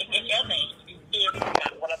that wanted in LA is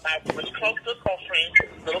one of my really close good girlfriends,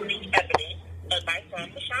 Little Beach Ebony, and my son,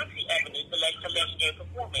 Ashanti Ebony, the legendary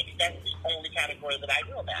performance. That's the only category that I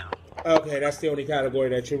know about. Okay, that's the only category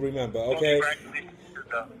that you remember. Okay.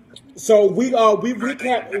 So we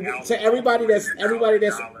recap to everybody that's and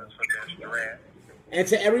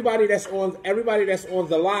to everybody that's on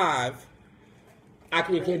the live. I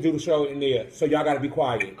can't do the show in there, so y'all got to be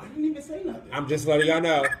quiet. I didn't even say nothing. I'm just letting y'all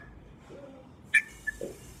know.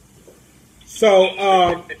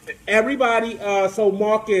 So everybody, so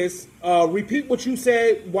Marcus, repeat what you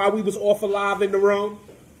said while we was off alive in the room.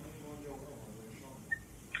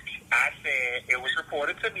 I said it was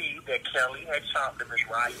reported to me that Kelly had chopped them as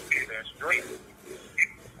right in their street.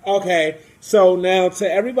 Okay, so now to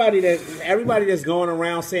everybody that's going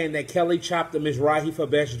around saying that Kelly chopped the Mizrahi for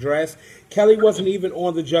best dress, Kelly wasn't even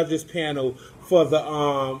on the judges panel for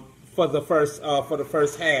the first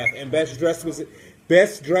half, and best dress was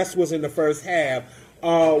in the first half.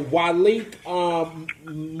 Walik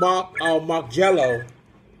Margello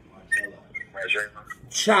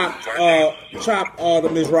chopped the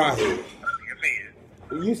Mizrahi.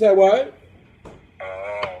 You said what?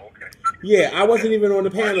 Yeah, I wasn't even on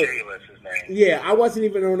the panel. Yeah, I wasn't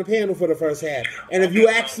even on the panel for the first half. And if you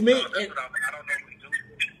ask me, I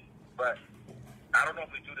don't know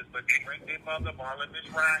if we do this, but to bring their mother, Marlon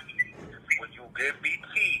Mizrahi, when you give me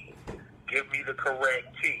tea, give me the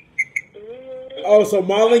correct tea. Oh, so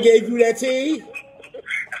Marlon gave you that tea?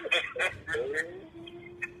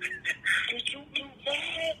 Did you do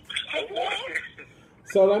that?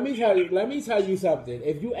 So let me tell you something.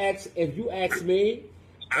 If you ask me,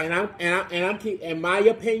 in my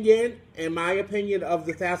opinion of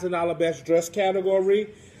the $1,000 best dress category,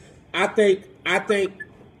 I think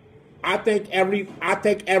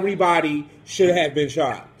everybody should have been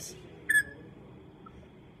shocked,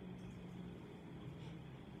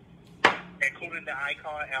 including the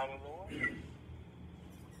icon Alan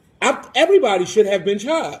Lord. Everybody should have been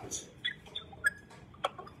shocked.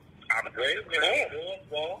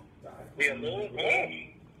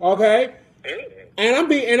 Okay. And I'm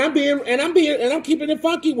keeping it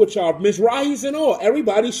funky with y'all. Mizrahi's and all.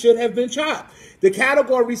 Everybody should have been chopped. The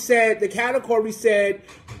category said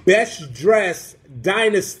best dress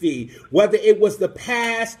dynasty, whether it was the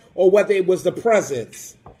past or whether it was the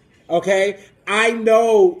present. Okay? I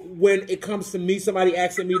know when it comes to me, somebody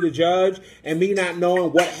asking me to judge and me not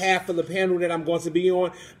knowing what half of the panel that I'm going to be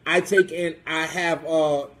on, I have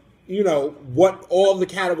what all the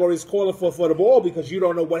categories calling for the ball because you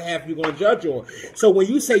don't know what half you're going to judge on. So when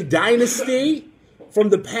you say dynasty from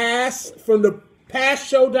the past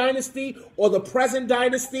show dynasty or the present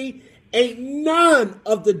dynasty, ain't none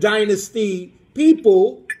of the dynasty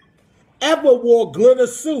people ever wore glitter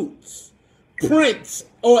suits, prints,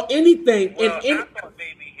 or anything. Well, I thought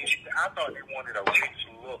they wanted a rich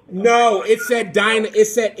look. No, it said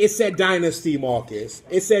dynasty, Marcus.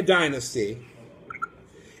 It said dynasty.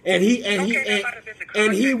 And he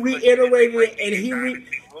reiterated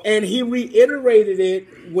it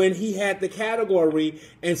when he had the category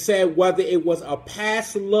and said whether it was a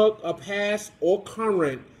past look, a past or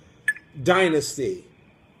current dynasty.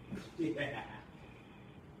 Yeah.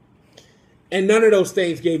 And none of those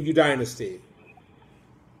things gave you dynasty.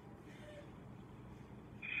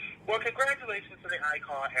 Well, congratulations to the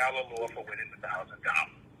icon Alan Lord for winning the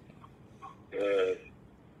 $1,000.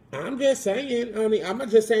 I'm just saying. I mean, I'm not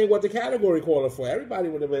just saying what the category called for. Everybody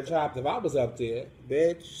would have been chopped if I was up there,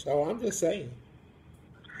 bitch. So I'm just saying.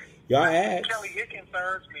 Y'all asked. Kelly, it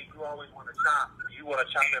concerns me. You always want to chop. You want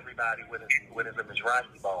to chop everybody when it's a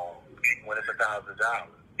Mizrahi ball, when it's $1,000.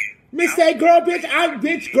 Miss that girl,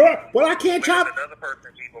 bitch, girl. Well, I can't chop.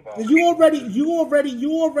 You already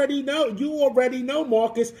know,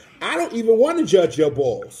 Marcus. I don't even want to judge your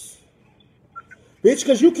balls, bitch,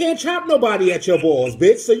 because you can't chop nobody at your balls,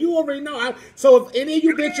 bitch. So you already know. So if any of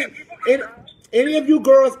you bitches, Any of you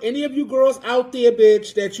girls out there,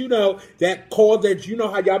 bitch, that you know that call that you know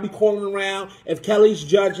how y'all be calling around if Kelly's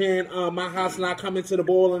judging my house not coming to the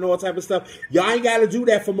ball and all type of stuff. Y'all ain't gotta do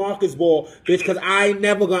that for Marcus Ball, bitch, cause I ain't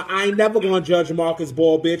never gonna judge Marcus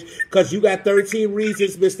Ball, bitch, cause you got 13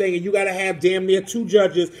 reasons, bitch, thing, and you gotta have damn near 2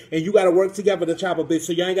 judges and you gotta work together to chop a bitch.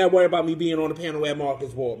 So y'all ain't gotta worry about me being on the panel at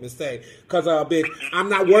Marcus Ball, Miss Thing. Cause bitch, I'm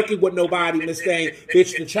not working with nobody, Miss Thing,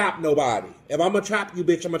 bitch, to chop nobody. If I'm gonna chop you,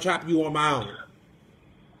 bitch, I'm gonna chop you on my own.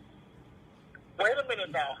 Wait a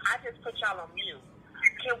minute, though. I just put y'all on mute.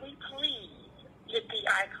 Can we please get the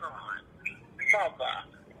icon, Mother,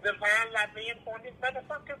 Divine Lavin on this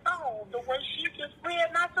motherfucking phone, the way she just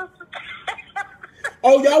read my sister?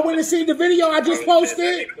 Oh, y'all went and see the video I just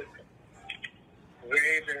posted?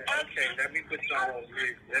 Okay, let me put y'all on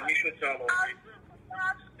mute.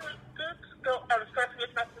 Especially if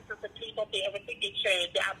my sister's a team up there, everything gets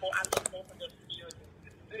changed. I look over the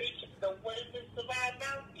the way this Divine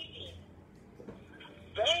now is.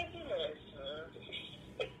 Baby, listen.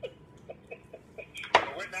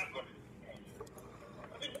 We're not going to.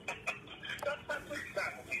 That's my sister.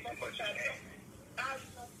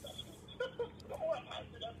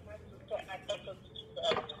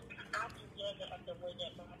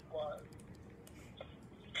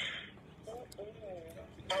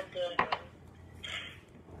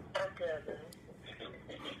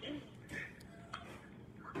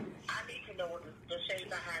 I need to know what the shade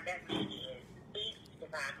behind that meaning is. Please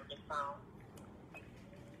divine on the phone.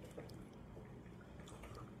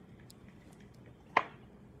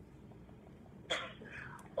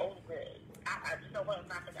 You know what? I'm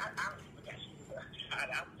not. I don't even got you.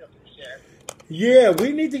 I'm just sure. Yeah,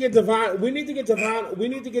 we need to get Divine. We need to get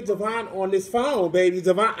Divine on this phone, baby.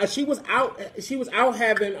 Divine. She was out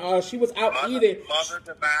having. She was out eating. Mother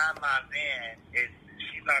Divine Lavin is.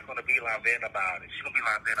 She's not going to be Lavin about it. She's going to be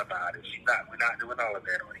Lavin about it. She's not. We're not doing all of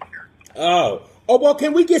that on here. Oh well.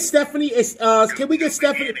 Can we get Stephanie? Can we get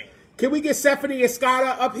Stephanie? Can we get Stephanie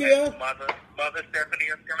Escada up here? Mother Stephanie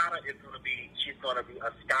Escada is going to be. She's going to be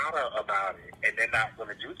Escada about it, and they're not going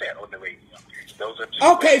to do that on the radio. Those are two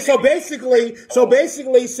okay. So basically,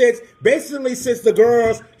 since the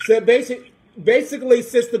girls said basically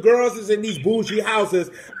since the girls is in these bougie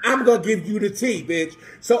houses, I'm gonna give you the tea, bitch.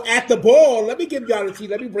 So at the ball, let me give y'all the tea.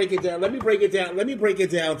 Let me break it down. Let me break it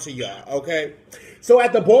down to y'all. Okay. So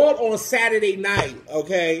at the ball on Saturday night,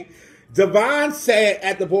 okay. Devon said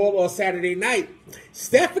at the ball on Saturday night,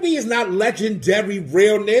 Stephanie is not legendary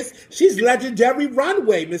realness. She's legendary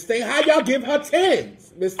runway, Miss Thing. How y'all give her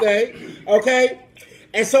 10s, Miss Thing? Okay?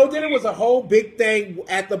 And so then it was a whole big thing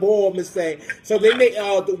at the ball, Miss Thing. So then they,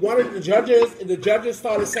 one of the judges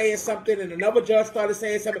started saying something, and another judge started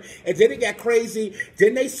saying something, and then it got crazy.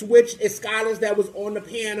 Then they switched scholars that was on the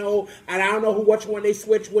panel, and I don't know which one they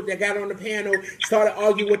switched with that got on the panel, started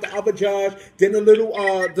arguing with the other judge. Then the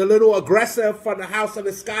little aggressive from the House of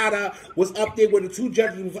Escada was up there with the 2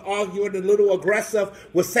 judges was arguing. The little aggressive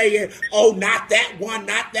was saying, oh, not that one,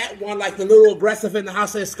 like the little aggressive in the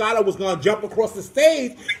House of Escada was going to jump across the stage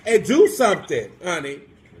and do something, honey.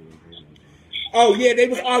 Oh, yeah, they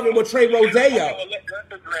was arguing with Trey Rodeo. Let's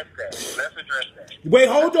address that. Wait,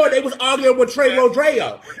 hold on. They was arguing with Trey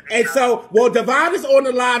Rodeo. And so, well, Devon is on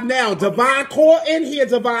the live now. Devon, call in here,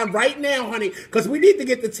 Devon, right now, honey, because we need to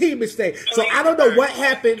get the team, Miss Thing. So I don't know what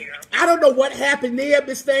happened. I don't know what happened there,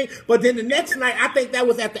 Miss Thing. But then the next night, I think that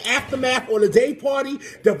was at the aftermath or the day party,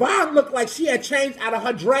 Devon looked like she had changed out of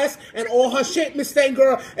her dress and all her shit, Miss Thing,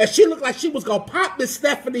 girl. And she looked like she was going to pop Miss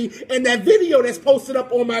Stephanie in that video that's posted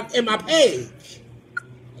up on my page.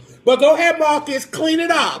 But go ahead, Marcus, clean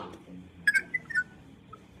it up.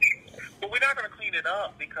 But we're not going to clean it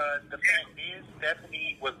up because the fact is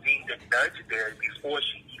Stephanie was deemed a legendary before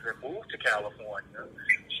she even moved to California.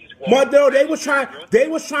 But no, they was trying to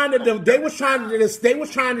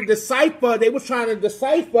decipher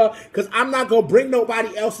because I'm not gonna bring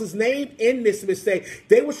nobody else's name in this mistake.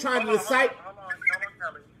 They was trying to decipher. Hold on,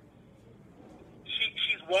 Kelly.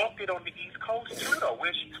 She's walked it on the East Coast too, though,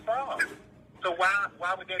 where she's from. So why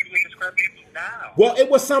would there be a discrepancy now? Well,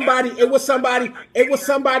 it was somebody from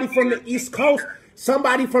the East Coast.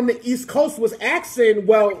 Somebody from the East Coast was asking,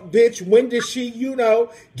 well, bitch, when did she,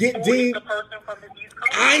 get deemed? The person from the East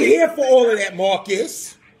Coast? I ain't here for all of that,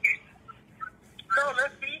 Marcus. No,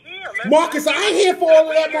 let's be here. Marcus, I ain't here for all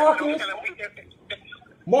of that, Marcus.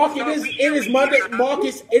 Marcus, it is Monday.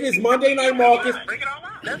 Marcus, it is Monday night, Marcus.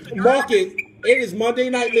 Marcus, it is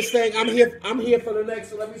Monday night, Miss Thing. I'm here for the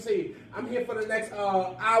next. Let me see. I'm here for the next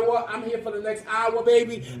hour. I'm here for the next hour,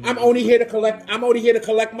 baby. I'm only here to collect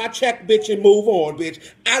my check, bitch, and move on, bitch.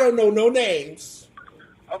 I don't know no names.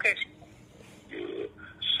 Okay.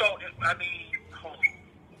 So I mean,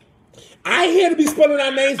 I ain't here to be spelling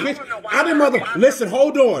our names, bitch. I'm in mother. Listen,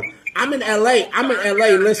 hold on. I'm in LA. I'm in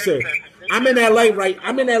LA. Listen. I'm in LA right.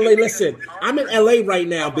 I'm in LA. Listen. I'm in LA right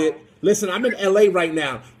now, bitch. Listen, I'm in LA right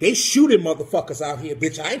now. They shooting motherfuckers out here,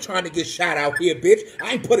 bitch. I ain't trying to get shot out here, bitch.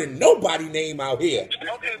 I ain't putting nobody name out here.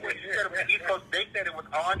 Okay, well, you said it was East Coast. They said it was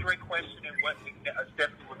Andre questioning what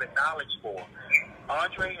Stephanie was acknowledged for.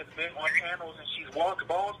 Andre has been on panels and she's walked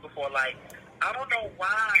balls before. Like, I don't know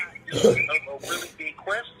why it's a really big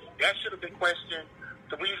question. That should have been questioned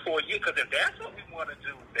 3-4 years. Because if that's what we want to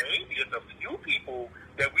do, maybe it's a few people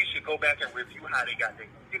that we should go back and review how they got the,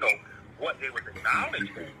 what they was acknowledged.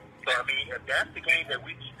 So, I mean, if that's the game that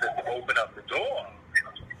we need to open up the door,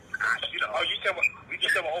 you said we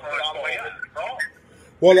just said we'll open it all the way up.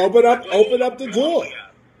 Well, open up the door.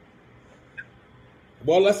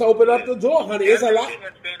 Well, let's open up the door, honey. It's a lot.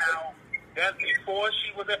 That's before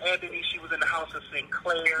she was at Ebony. She was in the house of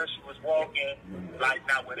Sinclair. She was walking. Like,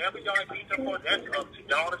 now, whatever y'all need her for, that's up to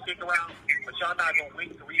y'all to stick around. But y'all not going to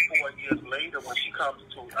wait 3-4 years later when she comes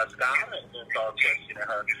to a scholar and start questioning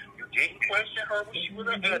her. You didn't question her when she was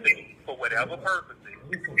at Ebony for whatever purposes.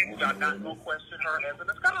 Y'all not going to question her as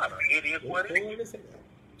a scholar. It is what it is.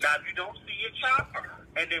 Now, if you don't see it, chop her.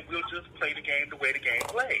 And then we'll just play the game the way the game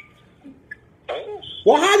plays.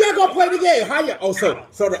 Well, how y'all gonna play the game? How y'all?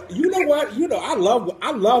 You know what?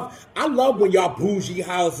 I love when y'all bougie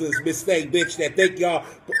houses mistake, bitch, that think y'all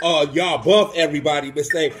above everybody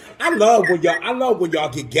mistake. I love when y'all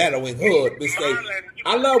get ghetto and hood mistake.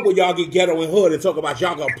 I love when y'all get ghetto and hood and talk about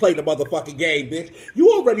y'all gonna play the motherfucking game, bitch. You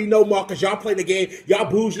already know, Marcus, y'all play the game. Y'all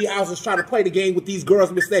bougie houses try to play the game with these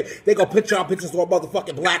girls mistake. They gonna put y'all bitches on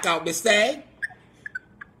motherfucking blackout mistake.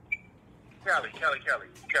 Kelly.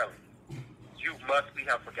 You must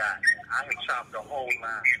have forgotten. I have chopped the whole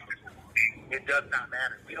line. It does not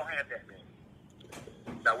matter. We don't have that many.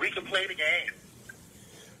 Now we can play the game.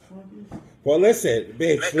 Well, listen,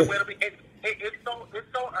 bitch. It's so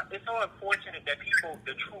unfortunate that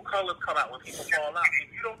the true colors come out when people fall out.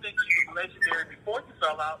 If you don't think she was legendary before you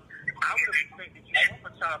fell out, I would have expected you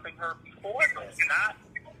over chopping her before that.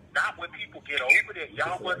 Not when people get over there.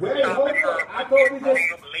 Y'all wasn't chopping her. I thought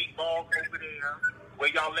some late balls over there. Where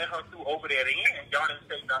y'all let her through over there at the end. Y'all didn't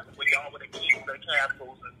say nothing. Where y'all would have kept the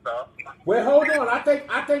castles and stuff. Wait, hold on. I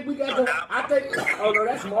think we got oh no,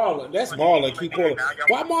 that's Marlon. That's Marlon. Keep pulling.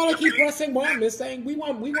 Why Marlon keep pressing Marlon saying we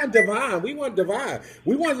want Divine. We want Divine.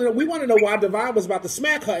 We want to know why Divine was about to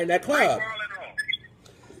smack her in that club.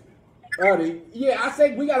 Yeah, I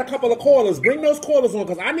think we got a couple of callers. Bring those callers on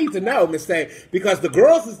because I need to know, Miss Thing. Because the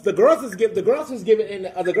girls is giving in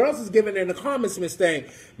the comments, Miss Thing.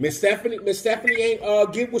 Miss Stephanie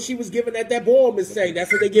ain't give what she was giving at that ball, Miss Thing.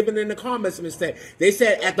 That's what they giving in the comments, Miss Thing. They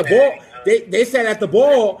said at the ball. They said at the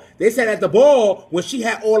ball when she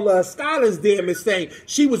had all the scholars there, Miss Thing.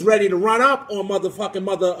 She was ready to run up on motherfucking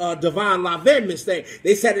Mother Divine Lavin, Miss Thing.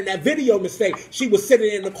 They said in that video, Miss Thing, she was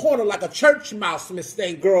sitting in the corner like a church mouse, Miss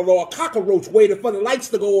Thing, girl, or a cockroach waiting for the lights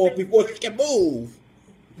to go off before she can move.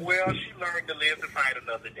 Well, she learned to live to fight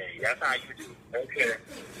another day. That's how you do. Okay.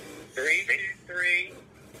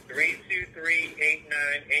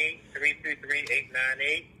 323-323-898,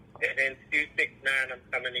 323-898, and then 269, I'm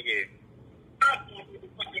coming to you.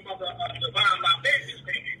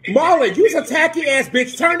 Marlon, you's a tacky ass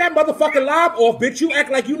bitch. Turn that motherfucking live off, bitch. You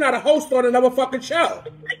act like you not a host on another fucking show.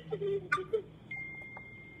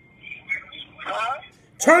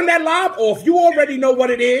 Turn that live off. You already know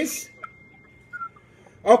what it is.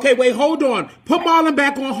 Okay, wait, hold on. Put Marlon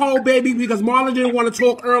back on hold, baby, because Marlon didn't want to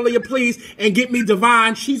talk earlier, please, and get me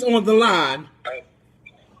Divine. She's on the line.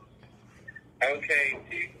 Okay,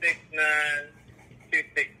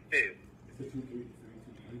 269-262.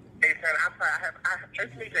 Hey, son, I'm sorry.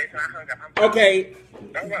 It's me, Jason. I hung up. Okay.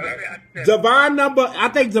 Divine number. I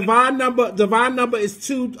think Divine number is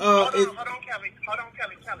 2. Hold on, Kelly,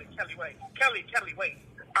 wait. Kelly, wait.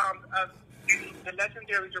 The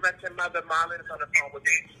legendary director, Mother Marlon, is on the phone with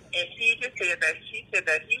me, and she said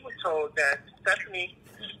that he was told that Stephanie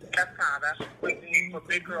Cascada was in for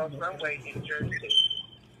Big Girls Runway in Jersey.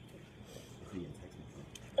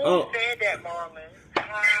 Who said that, Marlon?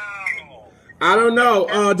 How? I don't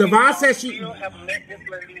know. Divine said she. Well, that's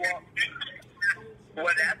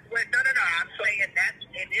what. No. I'm saying that,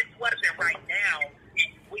 and this wasn't right now.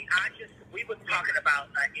 We was talking about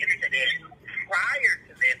an incident prior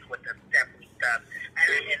to this with the Stephanie stuff,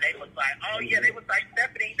 and they was like, oh yeah, they was like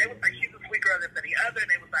Stephanie, they was like she's a sweet girl than the other, and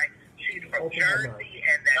they was like she's from Jersey,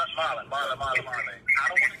 and that Marlon. I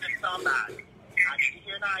don't want to just somebody. I need to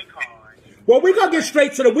hear an icon. Well, we gonna get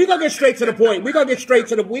straight to the point. We gonna get straight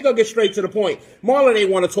to the point. Marlon ain't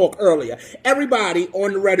want to talk earlier. Everybody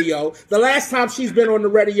on the radio. The last time she's been on the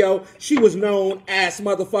radio, she was known as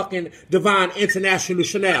motherfucking Divine International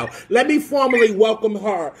Chanel. Let me formally welcome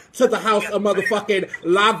her to the house of motherfucking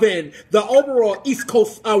Lavin, the overall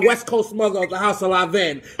West Coast mother of the house of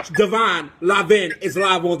Lavin. Divine Lavin is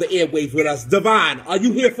live on the airwaves with us. Divine, are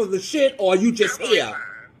you here for the shit or are you just here?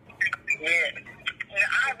 Yeah.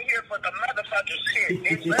 I'm here for the motherfucking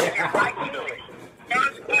shit. Let's get right to it.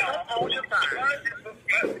 First, hold your fire.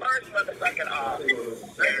 First motherfucking off.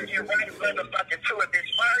 Let's get right motherfucking to it, bitch.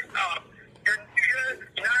 First off, you're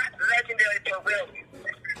not legendary for real.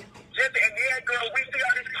 Just, and yeah, girl, we see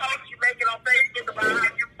all these posts you making on Facebook about how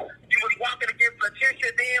you was walking against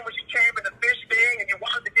Letitia then when she came in the fish thing and you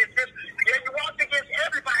walked against this. Yeah, you walked against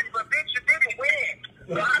everybody, but bitch, you didn't win.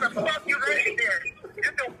 So how the fuck you legendary?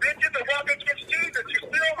 You can walk against Jesus. You're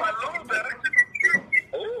still a loser. You're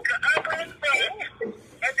ugly as fuck.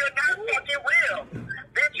 And you're not fucking real.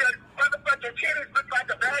 Bitch, your motherfucking titties look like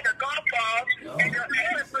a bag of golf balls and your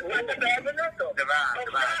ass look like a bag of nickels. Divine.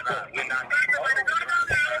 We're not.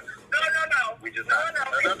 No. We just not.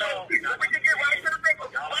 No. We can get right to the thing.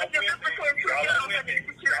 Why is this between two girls?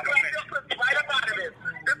 Right up out of this.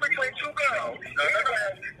 This between two girls. No.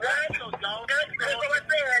 Right? So don't. That's what I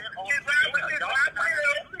said. She's not real.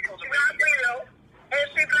 And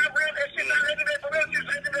she's not real. And she's not legendary for real. She's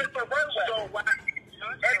legendary for runway. So why?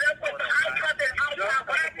 And that's what the icon that icon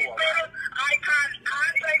Randy said it, icon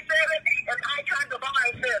Andre said it, and icon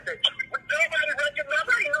Divine said it.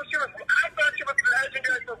 Nobody knew she was. I thought she was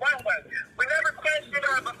legendary for runway. We never questioned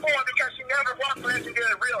her before because she never walked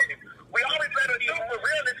legendary realness. We always let her do for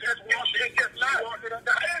realness just walk it. It's just not. I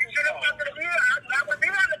didn't shit up under the ear. I was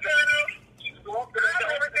here on the panel. I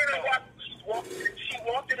never did it walk. She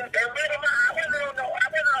walked it in. And wait a minute, I wasn't on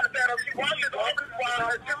the panel. She walked it over the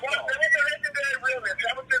wall. She walked it. That was legendary realness.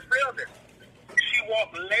 That was just realness. She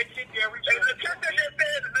walked legendary. And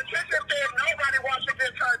Letitia said nobody walked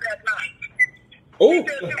against her that night. Oh,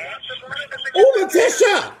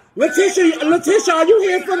 Letitia, are you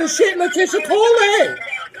here for the shit? Letitia, call in. I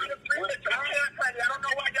don't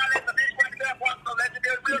know why y'all let the bitch like that walk so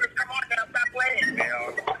legendary realness. Come on now, stop playing.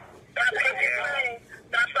 Stop playing.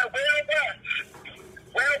 Stop playing.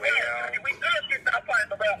 Well, we know she stopped playing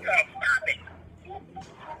the World Cup. Stop it.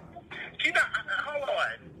 She's not, hold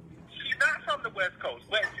on. She's not from the West Coast.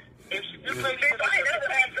 Wait, if she just plays the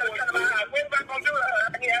West Coast, what am I going to do to her?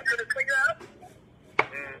 I need to clean up.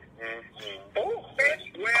 Oh, bitch.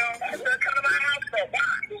 Well, I said, come to my house for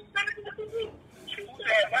why? She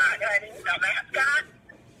said, why, honey? The mascot?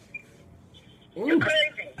 You're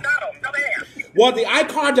crazy. No, man. Well, the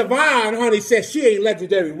icon Divine, honey, says she ain't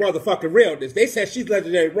legendary motherfucking realness. They said she's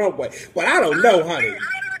legendary runway. But I don't know, honey. I don't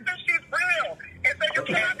even think she's real. And so you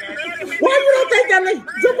can't be mad at me. Why you don't think that lady,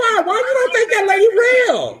 Divine, why you don't think that lady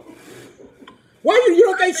real? Why you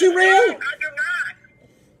don't think she real? I do not.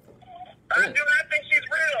 I do not think she's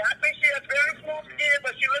real. I think she has very smooth skin,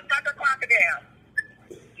 but she looks like a crocodile.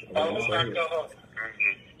 I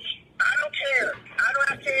don't care. I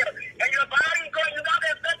don't care. And your body, girl, you know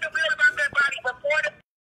there's nothing real about that body before the...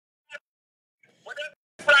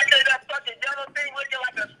 Whatever that fucking yellow thing looking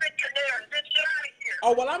like a sick canary. Bitch, get out of here.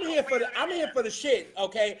 Oh well, I'm here for the shit.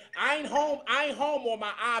 Okay, I ain't home on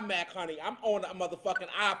my iMac, honey. I'm on a motherfucking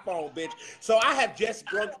iPhone, bitch. So I just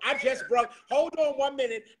brung. Hold on 1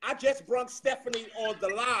 minute. I just brung Stephanie on the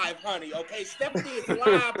live, honey. Okay, Stephanie is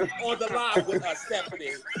live on the live with us,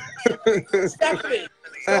 Stephanie. Stephanie.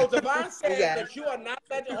 So Divine said that you are not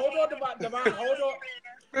legend. Hold on, Divine.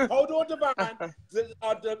 Hold on, Divine.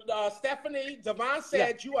 Stephanie, Divine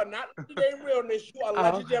said you are not legendary realness. You are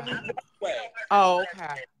legendary runway. Oh,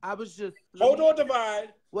 okay. I was just... Hold on,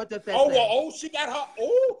 Divine. What does that say? Well, she got her...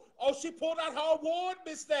 she pulled out her award,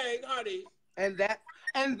 Miss Thing, honey. And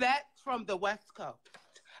that's from the West Coast.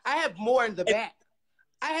 I have more in the back.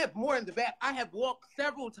 I have walked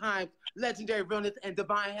several times legendary realness, and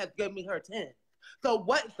Divine has given me her 10. So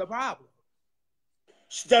what's the problem?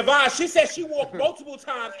 Divine, she said she walked multiple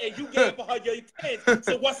times and you gave her your 10.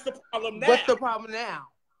 So what's the problem now?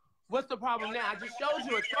 What's the problem now? I just showed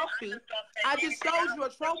you a trophy.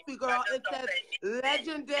 Girl. It says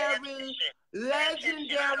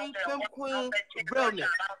legendary film queen realness.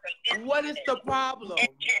 What is the problem?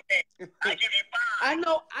 I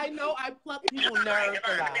know I pluck people's nerves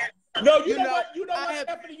a lot. No, you know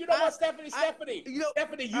what, Stephanie?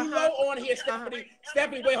 Stephanie, you low on here, Stephanie.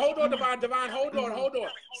 Stephanie, wait, hold on, Divine, hold on.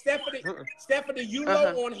 Stephanie, you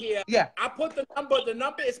low on here. Yeah. I put the number. The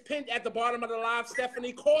number is pinned at the bottom of the live.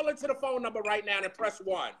 Stephanie, call into the phone number right now and press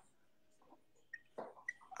 1.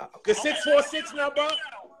 The 646 number.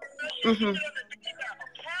 Mm-hmm.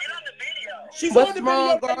 She's What's on the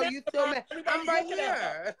wrong, video right girl? now. You still mad? I'm right Looking at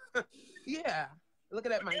her. here. Yeah.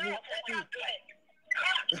 Looking at my new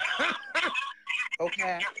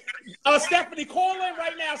Okay. Stephanie, call in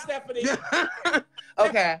right now, Stephanie.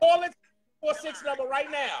 Okay. Call in 646 number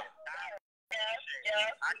right now.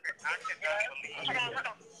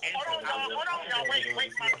 Hold on, y'all.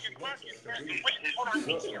 Wait, Marcus. Hold on.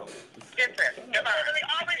 Get there.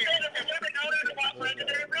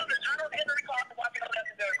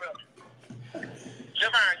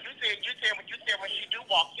 Javon, you said when she do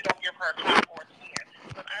walk, you don't give her a top or a 10.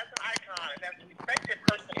 But as an icon and as a respected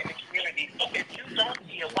person in the community, if you don't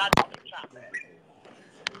see it, why don't you chop that?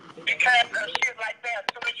 Because she's like that. As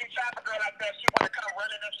soon as you chop a girl like that, she want to come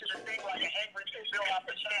running up to the thing like an angry two-bill off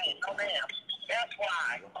the chain. No, ma'am. That's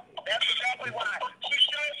why. That's exactly why. She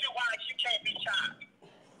shows you why she can't be chopped.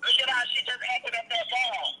 Look at how she just acted at that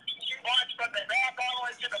ball. She marched from the back all the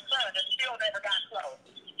way to the front and still never got close.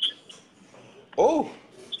 Oh.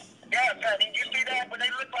 Yeah, honey. You see that? When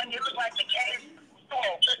it looked like the case. I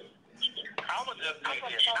don't know too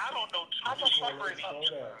many. I don't know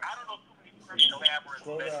too many criminal average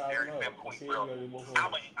legendary femme queen. I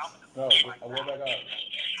went back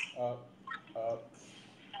up.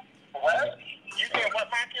 What? You said what,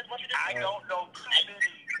 Marcus? What you did? I don't know too many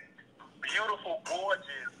beautiful,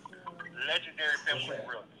 gorgeous, legendary femme queen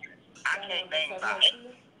real. I can't name about it.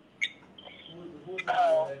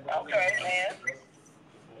 Oh, okay, man.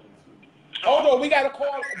 Hold on, we got to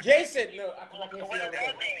call Jason. No, I can't see that.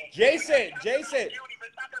 Jason. You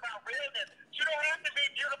don't have to be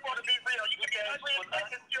beautiful to be real. You can be ugly and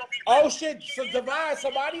still be real. Oh shit! So Devon,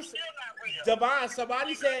 somebody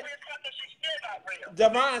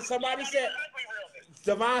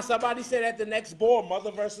said at the next board,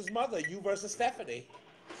 mother versus mother, you versus Stephanie.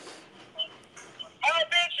 Oh,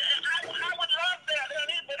 bitch, I would love that,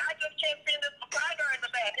 honey, but I just can't send this provider in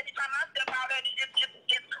the back. Every time I step out, honey, it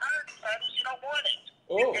hurts, honey. She don't want it.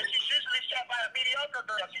 Oh. And she's usually shot by a mediocre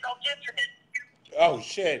girl. She don't get to me. Oh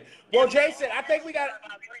shit! Well, Jason, I think we got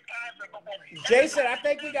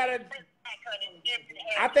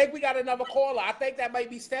another caller. I think that might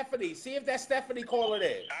be Stephanie. See if that's Stephanie calling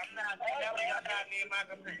in. I'm not near my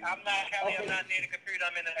computer. I'm not near the computer.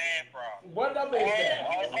 I'm in the hand frog. What number is that?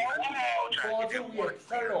 402. Yes,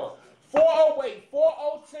 turn it on. 408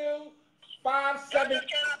 402 57.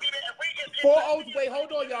 40. Wait,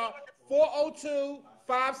 hold on, y'all. 402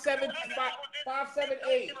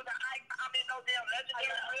 578.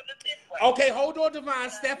 Okay, hold on, Devon.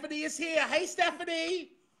 Stephanie is here. Hey,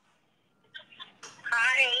 Stephanie.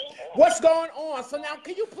 Hi. What's going on? So now,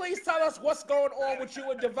 can you please tell us what's going on with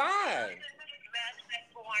you and Devon? This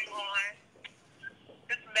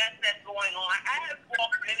mess that's going on. I have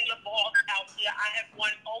walked many of balls out here. I have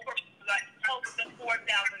won over close to $4,000 on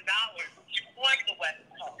the West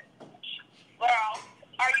Coast. Girl,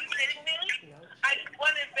 are you kidding me? I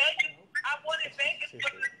won in Vegas. I won in Vegas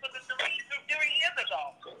for the 3 years ago.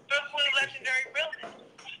 First one legendary building.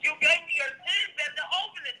 You gave me your 10s at the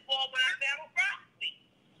opening ball when I battled Roxy.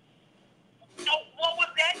 So what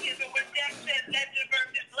was that giving when Jack said legend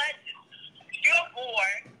versus legend? You're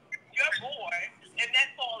bored, and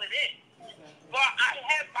that's all it is. But I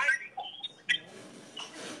have my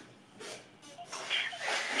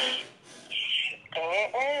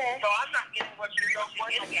so I'm not getting what you don't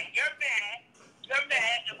want. Okay, you're mad,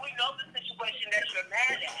 and we know the situation that you're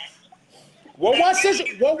mad at. Well, why is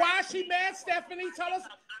she mad, Stephanie? Tell us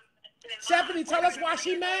why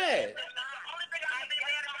she mad.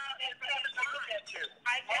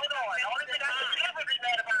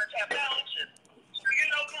 You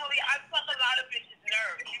know, Kelly, I fuck a lot of bitches'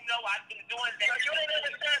 nerves. You know I've been doing that. You didn't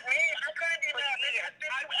understand me. I couldn't be mad.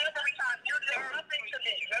 Every time you do nothing to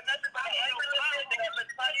me. There's nothing about every little thing that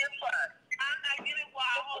was funny and fun. I'm not getting why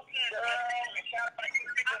I hope that.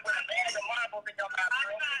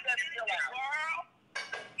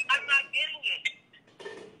 I'm not getting it.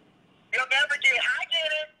 You'll never get it. I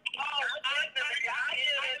get it. Oh, I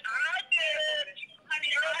get it. Honey,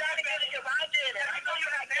 you don't gotta get it because I did it. I know you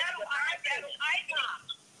have battle. I have battle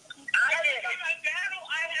icons. I have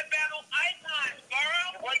battle icons, girl.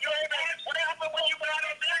 Well, you ain't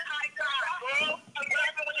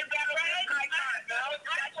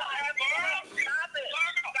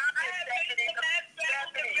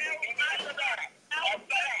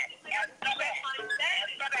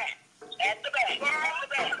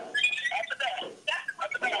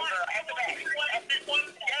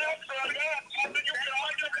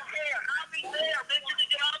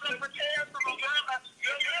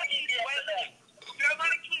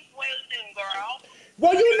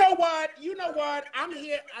know what? I'm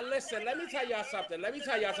here. Listen, let me tell y'all something.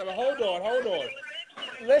 Hold on.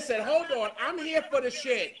 Listen, hold on. I'm here for the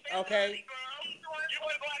shit, okay?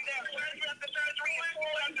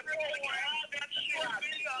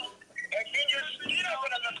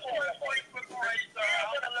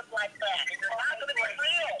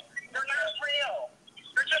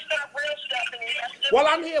 Well,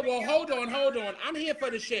 I'm here. Well, hold on. I'm here for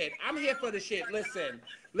the shit. Listen.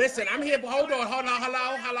 I'm here. Hold on.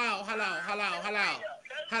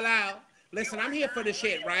 Hello. Listen, I'm here for the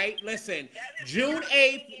shit, right? Listen, June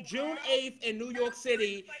 8th in New York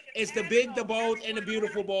City is the Big, the Bold, and the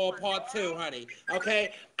Beautiful Ball Part 2, honey.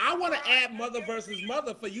 Okay? I want to add Mother versus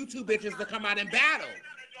Mother for you two bitches to come out and battle.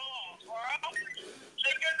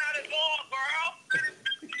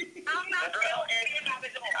 I'm not real, and you're not a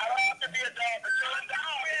dog. I don't have to be a dog, but you're a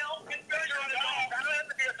dog. You're a dog. I don't have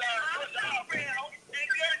to be a dog. I'm not real, and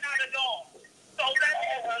you're not a dog. So that's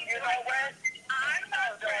you know what? I'm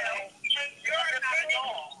not real, and you're not a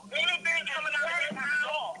dog. Little thing coming out of my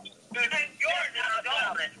dog, and you're not a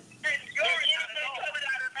dog. And you're not a dog. Coming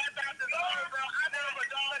out of my dog, bro. I never a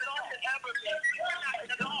dog ever be. You're not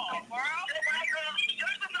a dog, bro. You're my girl.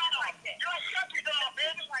 You're the dog like that. You're a chucky dog,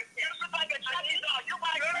 bitch. You're like a chucky dog. You're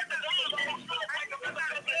like a dog.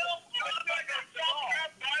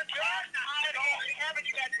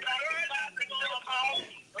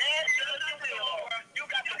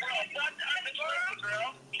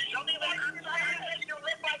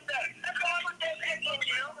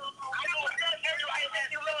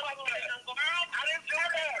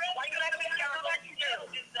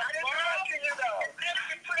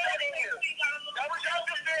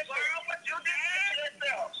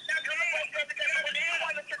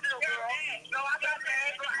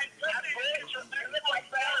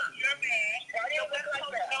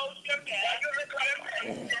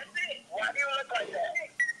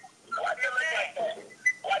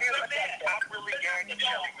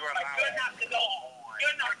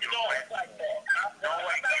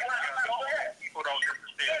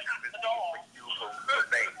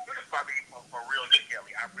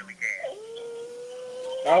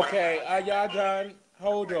 Okay, are y'all done?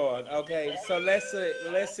 Hold on. Okay, so listen.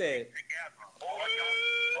 All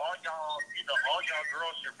y'all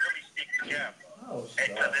girls should really stick together.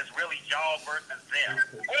 Because it's really y'all versus them.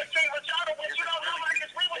 Well, see, what y'all don't know, like,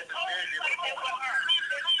 is we was cold.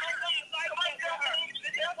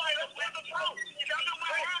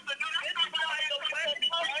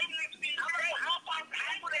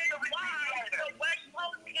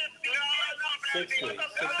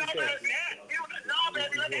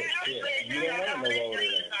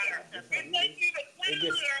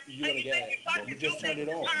 You just turned it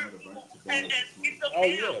on. Oh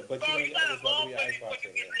yeah, but you know that was about to be icebox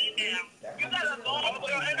in here. You got a law,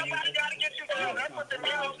 ain't nobody got to get you down. That's what the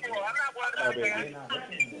mail's for. I'm not worried about that.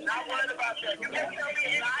 Not worried about that. You can tell me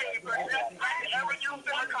anything, but whenever you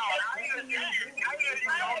feel a call, I hear you.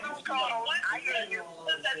 Don't lose calls. I hear you.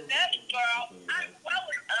 The next girl, I'm well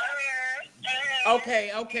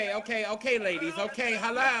Okay, ladies. Okay,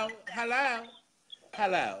 hello.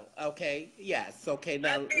 Okay, yes. Okay,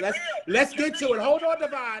 now let's get to it. Hold on,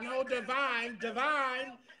 Divine.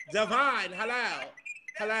 Divine.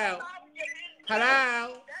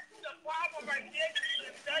 Hello.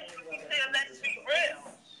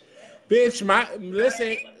 Bitch,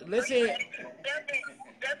 listen.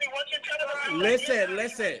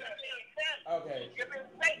 Listen.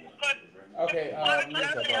 Okay,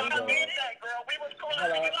 hello.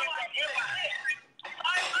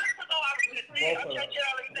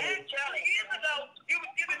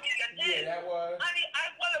 Yeah, that was. Honey, I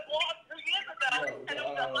won a ball 2 years ago, and it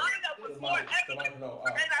was a lineup with 4 extras, and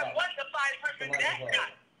I won the 500 that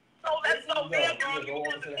night. So let's go there, girl. You was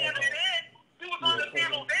on the panel then. You was on the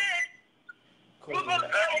panel then. You was on the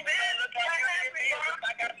panel then.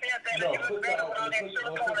 I got to say that. You was better with all that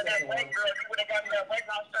silicone and that weight, girl. You would have got that weight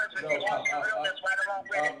loss surgery. You lost your realness right along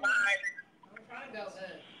with it.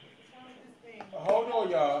 Hold on,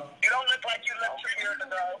 y'all. You don't look like you looked 2 years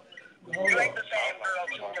ago. You ain't the same girl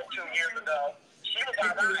you were 2 years ago. She was all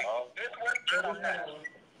right. This was, I don't know.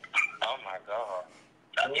 Oh my God.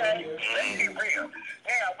 Okay, let's be real.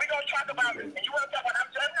 Yeah, we're going to talk about it. And you want to talk about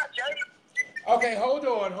I'm not jaded. Okay, hold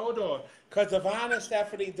on. Because Devon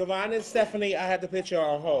and Stephanie, I had the picture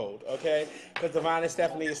on hold, okay? Because Devon and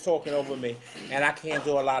Stephanie is talking over me, and I can't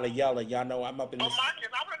do a lot of yelling. Y'all know I'm up in this. Oh, Marcus,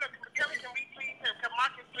 I want to know, Kelly, can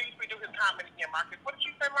Marcus please redo his comment again, Marcus? What did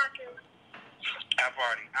you say, Marcus? I've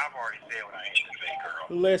already said what I had to say, girl.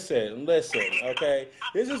 Listen, okay?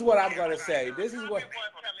 This is what I'm going to say. This is what...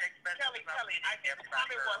 Kelly, I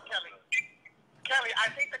comment one, Kelly. Kelly, I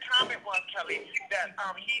think the comment was, Kelly, that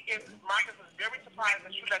Marcus is very surprised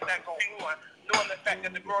that you let that go on, knowing the fact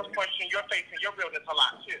that the girls question your face and your realness a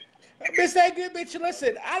lot, too. Miss that good bitch,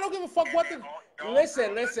 listen, I don't give a fuck what the...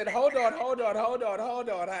 Listen, hold on,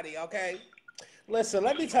 honey, okay? Listen,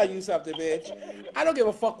 let me tell you something, bitch. I don't give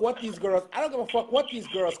a fuck what these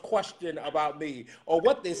girls question about me or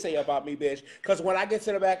what they say about me, bitch. Because when I get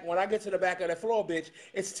to the back of the floor, bitch,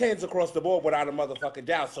 it's tens across the board without a motherfucking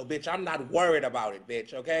doubt. So, bitch, I'm not worried about it,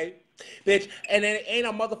 bitch, okay? Bitch, and there ain't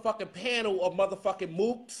a motherfucking panel of motherfucking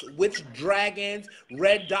mooks, witch dragons,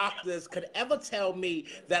 red doctors could ever tell me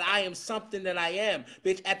that I am something that I am.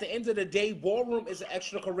 Bitch, at the end of the day, ballroom is an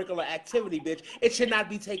extracurricular activity, bitch. It should not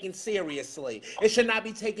be taken seriously. It should not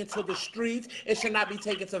be taken to the streets. It should not be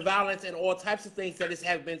taken to violence and all types of things that it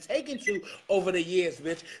has been taken to over the years,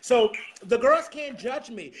 bitch. So the girls can't judge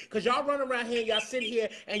me, because y'all run around here and y'all sit here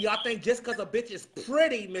and y'all think just because a bitch is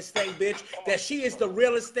pretty, Miss Thing, bitch, that she is the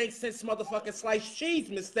realest thing since motherfucking sliced cheese,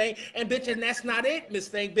 Miss Thing. And bitch, and that's not it, Miss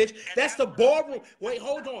Thing, bitch. That's the ballroom. Wait,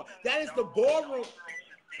 hold on. That is the ballroom.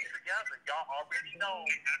 Y'all already know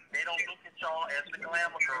they don't look at y'all as the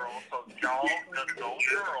glamour girls, so y'all, those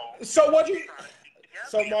girls. So what you...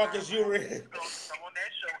 So Marcus, you really... So on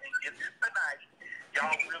that show, and get this tonight,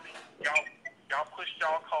 y'all pushed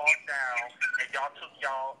y'all cars down, and y'all took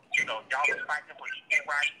y'all was fighting for equal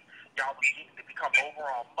rights. Y'all was getting to become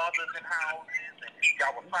overall mothers in houses, and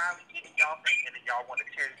y'all were finally getting y'all thinking, and y'all want to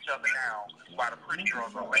tear each other down while the pretty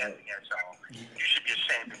girls are laughing at y'all. You should be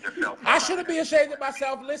ashamed of yourself. I shouldn't be ashamed of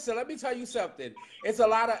myself. Listen, let me tell you something.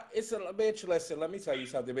 Bitch, listen, let me tell you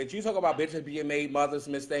something, bitch. You talk about bitches being made mothers,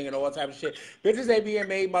 Miss Thing, and all that type of shit. Bitches ain't being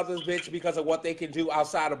made mothers, bitch, because of what they can do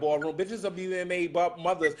outside the ballroom. Bitches are being made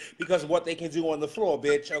mothers because of what they can do on the floor,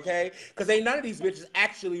 bitch, okay? Because ain't none of these bitches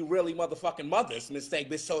actually really motherfucking mothers, Miss Thing,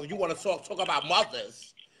 bitch. So you want to talk about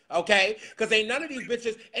mothers. Okay? Because ain't none of these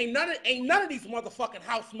bitches, ain't none of these motherfucking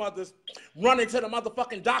house mothers running to the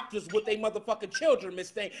motherfucking doctors with their motherfucking children, Miss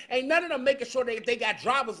Thing. Ain't none of them making sure they got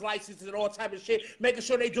driver's licenses and all type of shit, making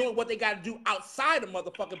sure they doing what they got to do outside the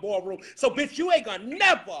motherfucking ballroom. So, bitch, you ain't gonna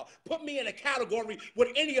never put me in a category with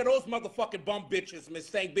any of those motherfucking bum bitches, Miss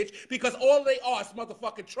Thing, bitch, because all they are is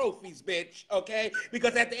motherfucking trophies, bitch, okay?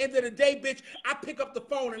 Because at the end of the day, bitch, I pick up the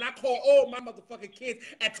phone and I call all my motherfucking kids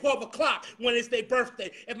at 12 o'clock when it's their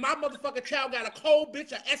birthday. If my motherfucking child got a cold,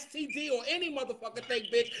 bitch, a STD, or any motherfucking thing,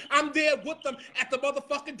 bitch, I'm there with them at the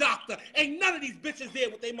motherfucking doctor. Ain't none of these bitches there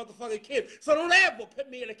with their motherfucking kids. So don't ever put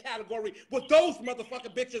me in a category with those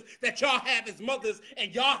motherfucking bitches that y'all have as mothers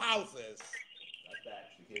in y'all houses.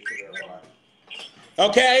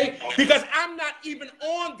 Okay? Because I'm not even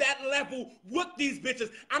on that level with these bitches.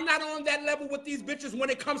 I'm not on that level with these bitches when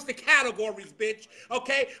it comes to categories, bitch.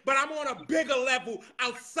 Okay? But I'm on a bigger level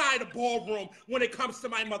outside the ballroom when it comes to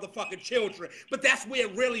my motherfucking children. But that's where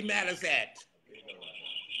it really matters at.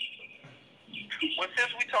 Well, since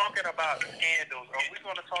we're talking about scandals, are we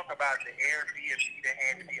going to talk about the Airbnb that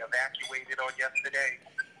had to be evacuated on yesterday?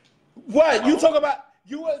 What? You talk about...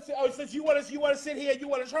 since you want to sit here, you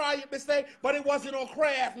want to try it, Miss Thing, but it wasn't on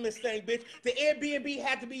craft, Miss Thing, bitch. The Airbnb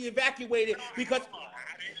had to be evacuated because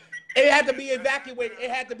it had to be evacuated. It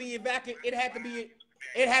had to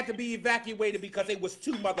be evacuated because it was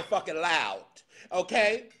too motherfucking loud.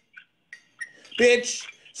 Okay, bitch.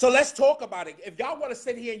 So let's talk about it. If y'all want to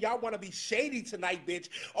sit here and y'all want to be shady tonight, bitch.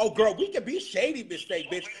 Oh, girl, we can be shady, Miss Thing,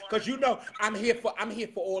 bitch. Because you know I'm here for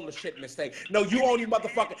all the shit, Miss Thing. No, you only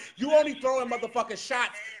throwing motherfucking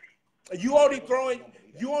shots. You only throwing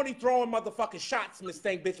motherfucking shots, Miss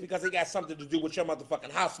Thing, bitch, because it got something to do with your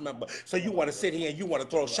motherfucking house member. So you want to sit here and you want to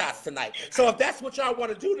throw shots tonight. So if that's what y'all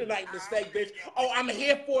want to do tonight, Miss Thing, bitch. Oh, I'm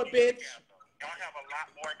here for it, bitch. Y'all have a lot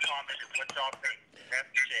more in common than what y'all think. That's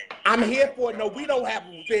the shit. I'm here for it. No, we don't have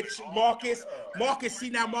them, bitch. Marcus, see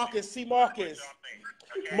now, Marcus.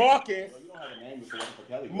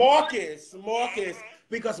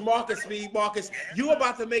 Because Marcus, you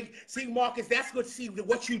about to make, Marcus, that's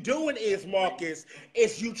what you doing is, Marcus,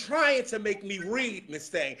 is you trying to make me read, Miss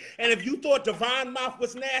Thing. And if you thought Divine Mouth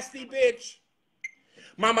was nasty, bitch,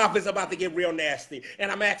 my mouth is about to get real nasty,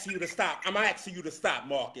 and I'm asking you to stop. I'm asking you to stop,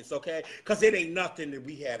 Marcus, okay? Because it ain't nothing that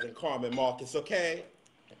we have in common, Marcus, okay?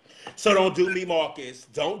 So don't do me, Marcus.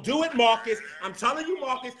 Don't do it, Marcus. I'm telling you,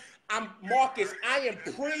 Marcus. I am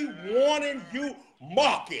pre-warning you,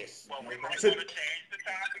 Marcus. Well, we're going to change the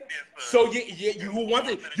topic this So you will want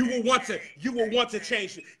to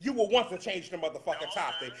change the motherfucking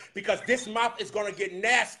topic, because this mouth is gonna get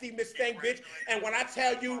nasty, Miss Thing, bitch. And when I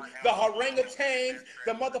tell you the orangutans,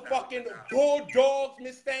 the motherfucking bulldogs,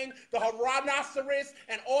 Miss Thing, the rhinoceros,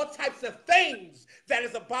 and all types of things that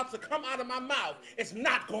is about to come out of my mouth, it's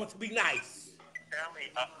not going to be nice.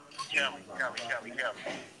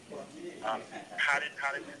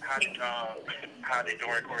 How did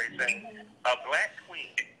Dora Corey say? A black queen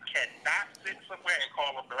cannot sit somewhere and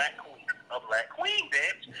call a black queen a black queen,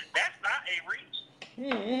 bitch. That's not a reach.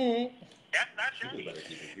 Mm-hmm. That's not Johnny.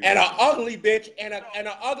 And an ugly bitch, and an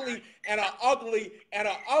ugly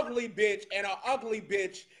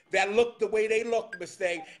bitch that look the way they look,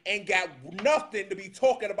 mistake, and got nothing to be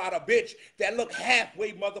talking about a bitch that look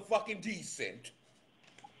halfway motherfucking decent.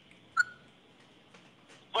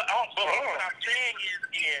 But what I'm saying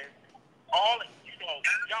is all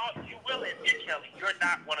y'all, you will admit, Kelly, you're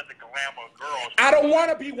not one of the glamour girls. I don't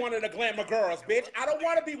want to be one of the glamour girls, bitch. I don't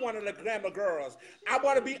want to be one of the glamour girls. I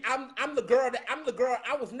want to be. I'm the girl.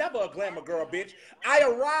 I was never a glamour girl, bitch. I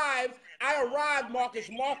arrived, Marcus.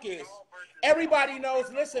 Everybody knows.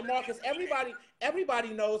 Listen, Marcus. Everybody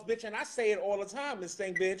knows, bitch, and I say it all the time, this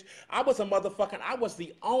thing, bitch. I was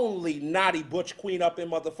the only naughty butch queen up in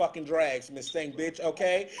motherfucking drags, Miss Thing, bitch,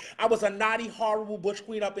 okay? I was a naughty, horrible butch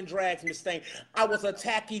queen up in drags, Miss Thing. I was a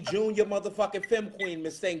tacky junior motherfucking femme queen,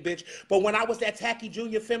 Miss Thing, bitch. But when I was that tacky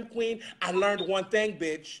junior femme queen, I learned one thing,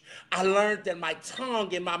 bitch. I learned that my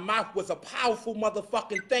tongue and my mouth was a powerful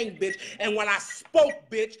motherfucking thing, bitch. And when I spoke,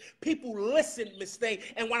 bitch, people listened, Miss Thing.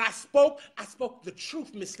 And when I spoke the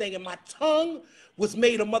truth, Miss Thing. And my tongue was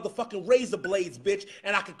made of motherfucking razor blades, bitch,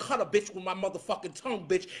 and I could cut a bitch with my motherfucking tongue,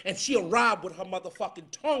 bitch, and she arrived with her motherfucking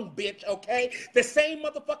tongue, bitch, okay? The same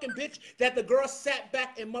motherfucking bitch that the girl sat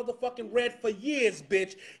back and motherfucking read for years,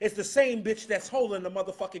 bitch, is the same bitch that's holding the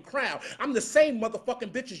motherfucking crown. I'm the same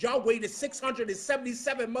motherfucking bitch as y'all waited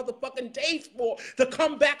 677 motherfucking days for to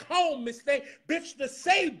come back home, Miss Thing. Bitch, the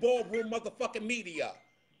same ballroom motherfucking media.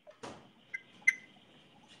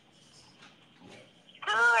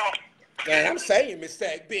 Girl. And I'm saying, Miss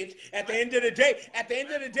Thing, bitch, at the end of the day, I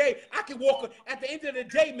can walk, at the end of the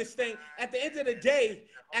day, Miss Thing, at the end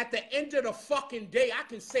of the fucking day, I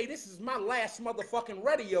can say this is my last motherfucking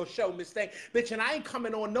radio show, Miss Thing, bitch, and I ain't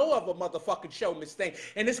coming on no other motherfucking show, Miss Thing,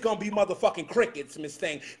 and it's gonna be motherfucking crickets, Miss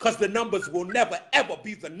Thing, because the numbers will never, ever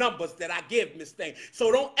be the numbers that I give, Miss Thing,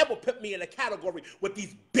 so don't ever put me in a category with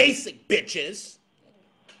these basic bitches,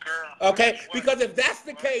 okay, because if that's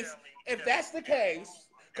the case,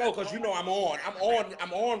 go, because you know I'm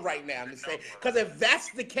on right now, Miss Thing. Because if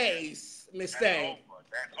that's the case, Miss Thing,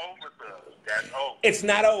 That's over. it's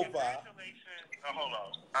not over. Hold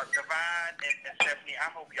on. Divine and Stephanie, I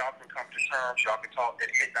hope y'all can come to terms. Y'all can talk and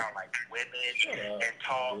sit down like women and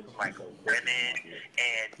talk like women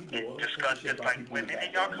and discuss just like women.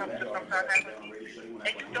 And y'all come to some kind of agreement.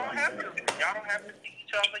 And you don't have to. Y'all don't have to see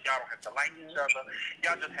each other. Y'all don't have to like each other.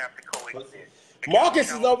 Y'all just have to coexist. Marcus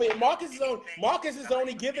is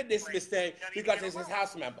only giving this, Miss Thing, because it's his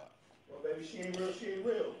house member. Well, baby, she ain't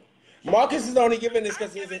real. Marcus is only giving this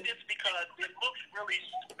because it looks really,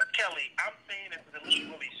 Kelly, I'm saying it looks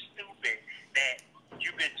really stupid that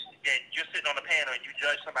you're sitting on the panel and you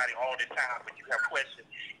judge somebody all the time, but you have questions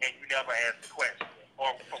and you never ask a question.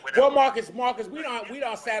 Well, Marcus, we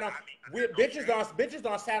don't sat on bitches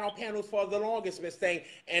don't sat on panels for the longest, Miss Thing,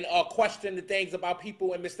 and question the things about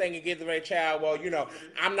people and Miss Thing and give them a child. Well, you know,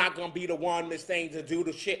 I'm not gonna be the one, Miss Thing, to do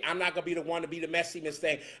the shit. I'm not gonna be the one to be the messy Miss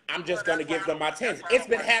Thing. I'm just gonna give them my tens. It's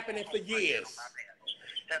been happening for years.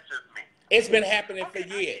 That's just me. It's been happening for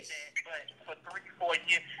years. But for 3-4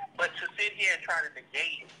 years, but to sit here and try to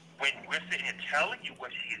negate when we're sitting here telling you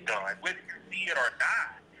what she's done, whether you see it or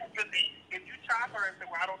not. Because if you chop her and say,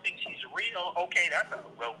 well, I don't think she's real, okay,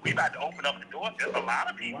 well, we about to open up the door. There's a lot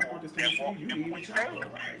of people that want them Queen Faith.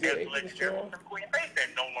 There's legislature from Queen Faith that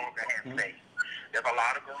no longer have faith. There's a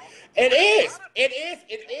lot of girls. It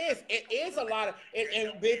is a lot of,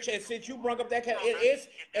 and bitch, and since you brought up that,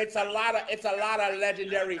 it's a lot of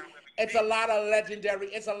legendary. It's a lot of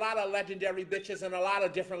legendary bitches and a lot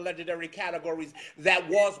of different legendary categories that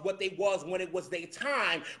was what they was when it was their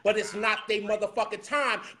time, but it's not their motherfucking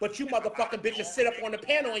time. But you motherfucking bitches sit up on the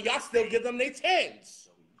panel and y'all still give them their tens.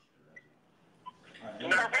 Y'all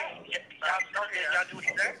do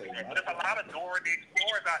exactly that. There's a lot of Dora the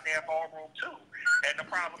Explorers out there in ballroom too. And the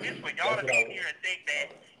problem is for y'all to sit here and think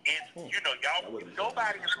that it's, you know, y'all,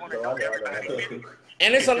 nobody is going to know everybody.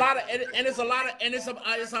 And it's a lot of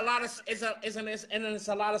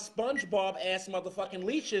SpongeBob ass motherfucking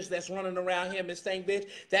leashes that's running around here, Miss Thing, bitch.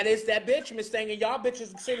 That is that bitch, Miss Thing, and y'all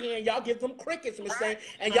bitches sit here and y'all give them crickets, Miss Thing,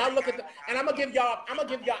 and y'all look at the, and I'm gonna give y'all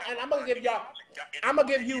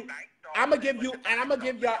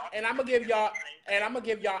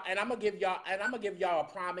a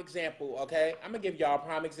prime example, okay? I'm gonna give y'all a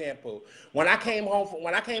prime example. When I came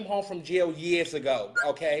home from jail years ago,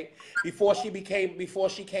 okay, before she became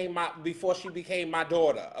my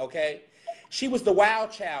daughter, okay? She was the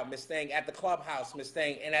wild child, Miss Thing, at the clubhouse, Miss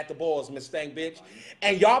Thing, and at the balls, Miss Thing, bitch.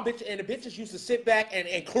 And y'all bitch and the bitches used to sit back and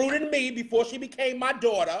including me before she became my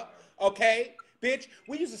daughter, okay? Bitch,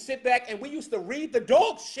 we used to sit back and we used to read the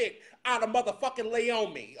dog shit out of motherfucking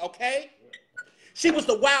Leomi, okay? She was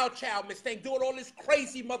the wild child, Miss Thing, doing all this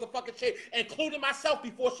crazy motherfucking shit, including myself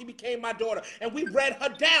before she became my daughter. And we read her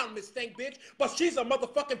down, Miss Thing, bitch. But she's a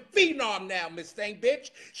motherfucking phenom now, Miss Thing,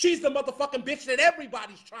 bitch. She's the motherfucking bitch that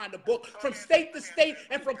everybody's trying to book from state to state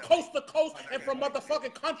and from coast to coast and from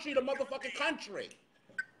motherfucking country to motherfucking country.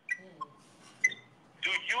 Do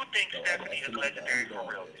you think Stephanie is legendary for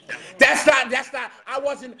real? That's not. I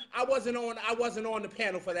wasn't on the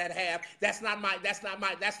panel for that half. That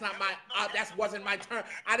wasn't my turn.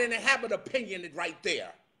 I didn't have an opinion right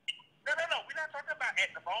there. No. We're not talking about at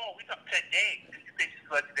the ball. We talking today. Do you think she's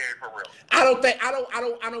legendary for real?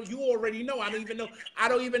 I don't. You already know. I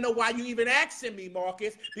don't even know why you even asking me,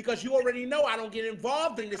 Marcus, because you already know I don't get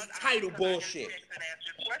involved in this title bullshit.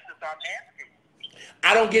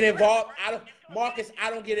 I don't get involved. Marcus, I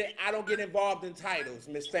don't get involved in titles,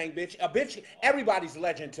 Miss Thing, bitch. A bitch, everybody's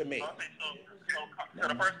legend to me. Okay, so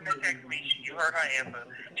the person that texted me, you heard her answer.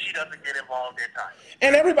 She doesn't get involved in titles.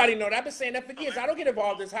 And everybody know that. I've been saying that for years. I don't get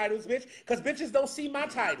involved in titles, bitch, because bitches don't see my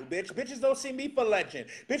title, bitch. Bitches don't see me for legend.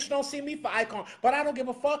 Bitch don't see me for icon. But I don't give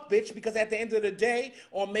a fuck, bitch, because at the end of the day,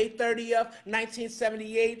 on May 30th,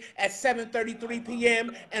 1978, at 7:33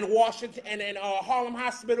 p.m. in Washington and in Harlem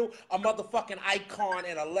Hospital, a motherfucking icon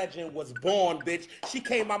and a legend was born, bitch. She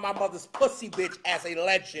came out my mother's pussy, bitch, as a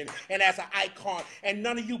legend and as an icon. And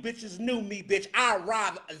none of you bitches knew me, bitch. I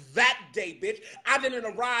arrived that day, bitch. I didn't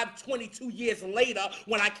arrive 22 years later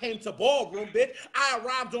when I came to Ballroom, bitch. I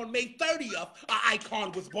arrived on May 30th. An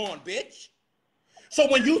icon was born, bitch. So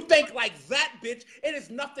when you think like that, bitch, it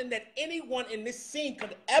is nothing that anyone in this scene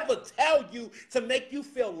could ever tell you to make you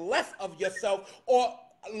feel less of yourself or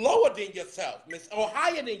lower than yourself, miss, or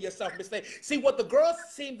higher than yourself, Miss Thing. See, what the girls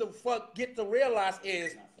seem to get to realize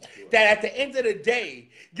is that at the end of the day,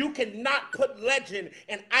 you cannot put legend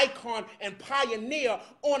and icon and pioneer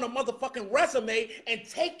on a motherfucking resume and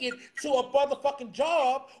take it to a motherfucking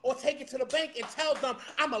job or take it to the bank and tell them,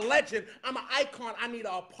 I'm a legend, I'm an icon, I need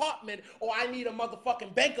an apartment or I need a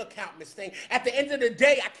motherfucking bank account, Miss Thing. At the end of the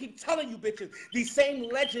day, I keep telling you bitches, these same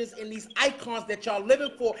legends and these icons that y'all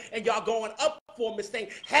living for and y'all going up for, Miss Thing,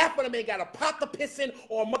 half of them ain't got a pot to piss in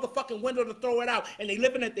or a motherfucking window to throw it out, and they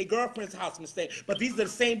living at their girlfriend's house, Miss Thing. But these are the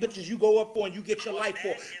same bitches you go up for and you get your life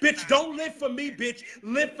for. Bitch, don't live for me, bitch.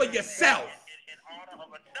 Live for yourself. In honor of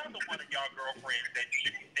another one of y'all girlfriends that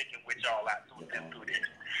should be sticking with y'all out through this.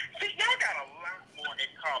 See, y'all got a lot more in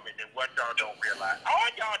common than what y'all don't realize. All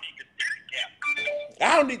y'all need to stick together.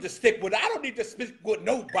 I don't need to stick with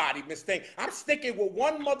nobody, Miss Thing. I'm sticking with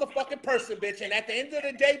one motherfucking person, bitch. And at the end of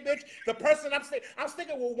the day, bitch, the person I'm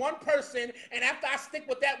sticking with one person. And after I stick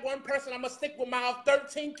with that one person, I'm gonna stick with my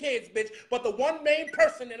 13 kids, bitch. But the one main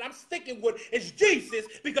person that I'm sticking with is Jesus,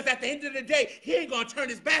 because at the end of the day, he ain't gonna turn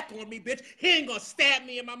his back on me, bitch. He ain't gonna stab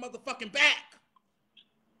me in my motherfucking back.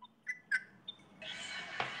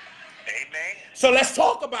 Amen. So let's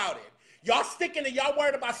talk about it. Y'all sticking and y'all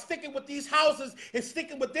worried about sticking with these houses and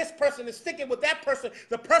sticking with this person and sticking with that person.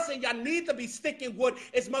 The person y'all need to be sticking with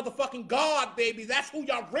is motherfucking God, baby. That's who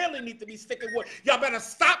y'all really need to be sticking with. Y'all better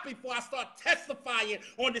stop before I start testifying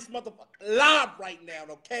on this motherfucking live right now,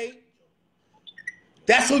 okay?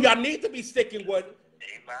 That's who y'all need to be sticking with.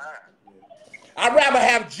 Amen. I'd rather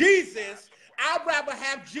have Jesus. I'd rather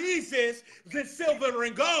have Jesus than silver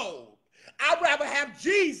and gold. I'd rather have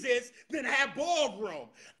Jesus than have Ballroom.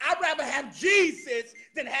 I'd rather have Jesus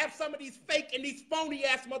than have some of these fake and these phony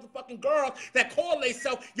ass motherfucking girls that call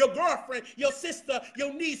themselves your girlfriend, your sister,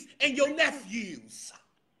 your niece, and your nephews.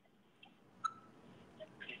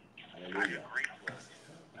 I agree.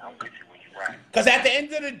 I'm with you when you're right. Because at the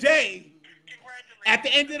end of the day,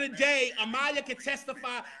 Amaya can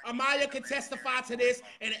testify to this,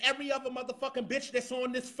 and every other motherfucking bitch that's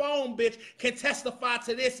on this phone, bitch, can testify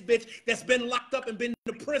to this, bitch, that's been locked up and been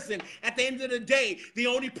to prison. At the end of the day, the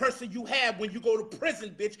only person you have when you go to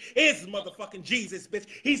prison, bitch, is motherfucking Jesus, bitch.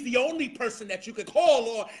 He's the only person that you can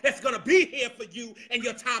call on that's gonna be here for you in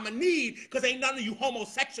your time of need, because ain't none of you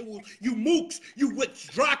homosexuals, you mooks, you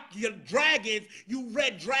your dragons, you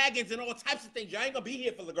red dragons and all types of things. Y'all ain't gonna be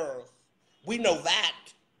here for the girls. We know that.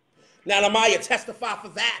 Now, Amaya, testify for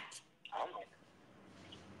that.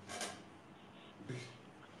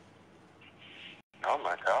 Oh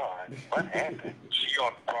my God! What happened? She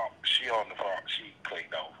on the phone. She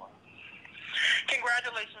cleaned over.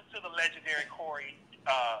 Congratulations to the legendary Corey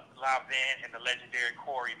Lavin and the legendary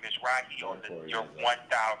Corey Mizrahi on your $1,000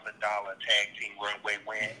 tag team runway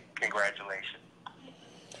win. Congratulations.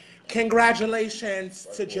 Congratulations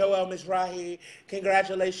to Joel Mizrahi.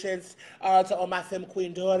 Congratulations to all my Femme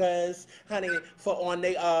Queen daughters, honey, for on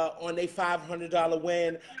they $500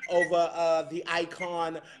 win over the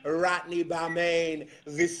icon Rodney Balmain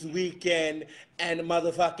this weekend and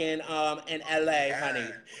motherfucking in LA, honey.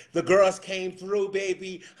 The girls came through,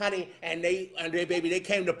 baby, honey, and they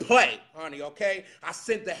came to play, honey, okay? I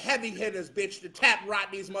sent the heavy hitters, bitch, to tap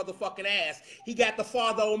Rodney's motherfucking ass. He got the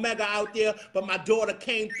Father Omega out there, but my daughter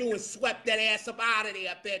came through and swept that ass up out of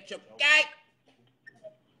there, bitch, okay?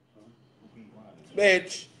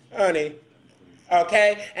 Bitch, honey.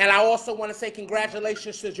 Okay, and I also want to say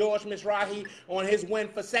congratulations to George Mizrahi on his win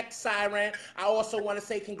for Sex Siren. I also want to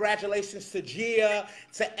say congratulations to Gia,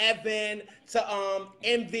 to Evan, to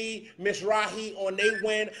Envy Mizrahi on their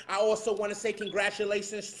win. I also want to say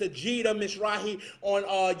congratulations to Jita Mizrahi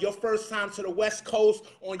on your first time to the West Coast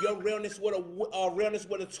on your realness with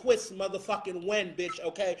a twist motherfucking win, bitch.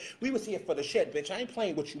 Okay, we was here for the shit, bitch. I ain't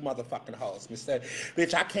playing with you motherfucking hoes, Mister.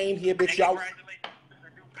 Bitch, I came here, bitch. Y'all.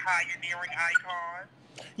 Pioneering icon.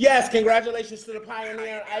 Yes, congratulations to the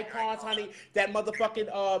pioneering icons, honey. That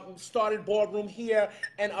motherfucking started boardroom here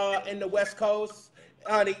and in the West Coast.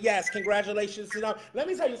 Honey, yes, congratulations to them. Let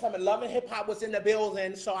me tell you something. Love and Hip Hop was in the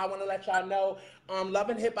building, so I want to let y'all know. Love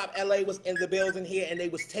and Hip Hop LA was in the building here, and they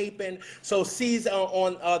was taping. So season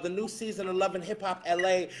on the new season of Love and Hip Hop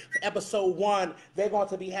LA, episode 1, they're going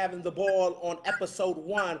to be having the ball on episode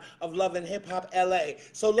 1 of Love and Hip Hop LA.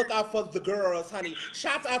 So look out for the girls, honey.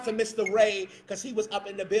 Shouts out to Mr. Ray, because he was up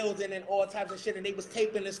in the building and all types of shit, and they was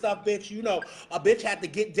taping and stuff, bitch. You know, a bitch had to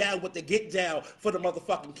get down with the get down for the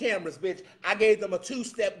motherfucking cameras, bitch. I gave them a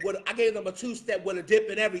two-step with a dip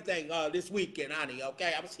and everything this weekend, honey,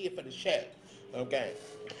 okay? I was here for the shit. Okay.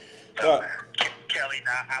 Kelly,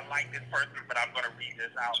 now I like this person, but I'm going to read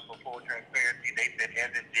this out for full transparency. They said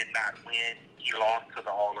Evan did not win. He lost to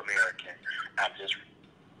the All-American. I'm just...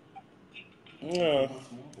 Yeah.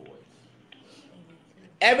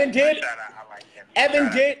 Evan did.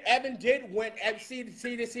 Evan did win. See,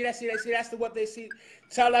 that's what they see.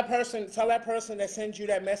 Tell that person that sends you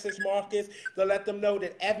that message, Marcus, to let them know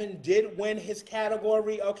that Evan did win his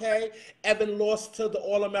category, okay? Evan lost to the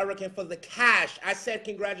All-American for the cash. I said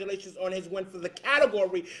congratulations on his win for the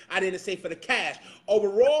category. I didn't say for the cash.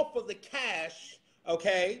 Overall for the cash,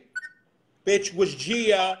 okay, bitch, was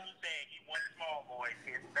Gia.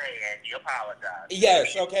 You apologize.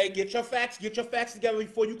 Yes, okay. Get your facts together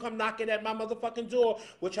before you come knocking at my motherfucking door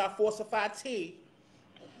with your falsified tea.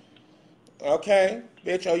 Okay,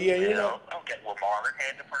 bitch. Oh yeah, you know. Okay. Well, Marlon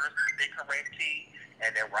had the first incorrect tea,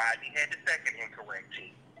 and then Rodney had the second incorrect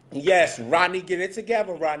tea. Yes, Rodney, get it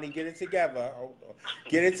together. Rodney, get it together.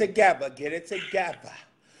 Get it together. Get it together.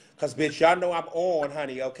 Cause bitch, y'all know I'm on,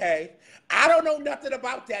 honey. Okay. I don't know nothing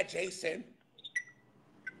about that, Jason.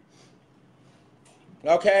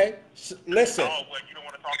 Okay, listen. Oh, well, you don't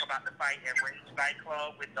want to talk about the fight at Rage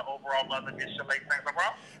nightclub with the overall mother, Miss Chalet St.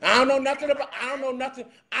 Laurent? I don't know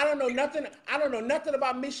nothing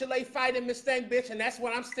about Miss Chalet fighting Miss Thang, bitch, and that's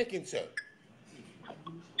what I'm sticking to.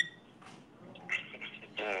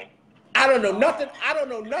 I don't know nothing. You won't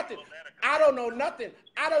down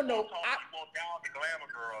the glamour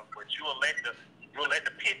girls, but you'll let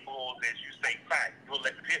the pit bulls, as you say, fight. You'll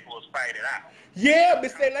let the pit bulls fight it out. Yeah,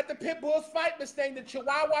 Miss Thang, let the pit bulls fight, Miss Thang. The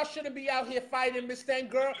Chihuahuas shouldn't be out here fighting, Miss Thang,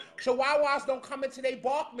 girl. Chihuahuas don't come into they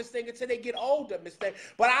bark, Miss Thang, until they get older, Miss Thang.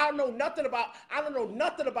 But I don't know nothing about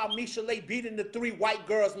Michelet beating the 3 white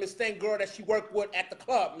girls, Miss Thang, girl, that she worked with at the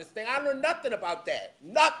club, Miss Thang. I don't know nothing about that.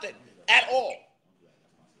 Nothing at all.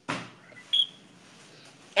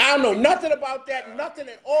 I don't know nothing about that, nothing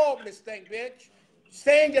at all, Miss Thang, bitch.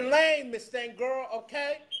 Stay in your lane, Miss Thang, girl,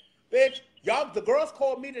 okay? Bitch, y'all, the girls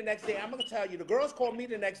called me the next day. I'm going to tell you, the girls called me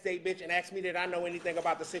the next day, bitch, and asked me did I know anything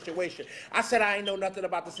about the situation. I said I ain't know nothing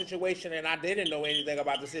about the situation, and I didn't know anything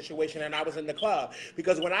about the situation, and I was in the club.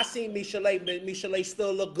 Because when I seen Michelet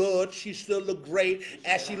still look good. She still look great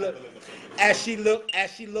as she look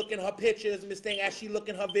in her pictures, Miss Thing, as she look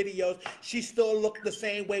in her videos. She still looked the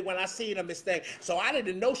same way when I seen her, Miss Thing. So I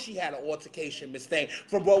didn't know she had an altercation, Miss Thing.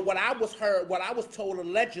 From what I was told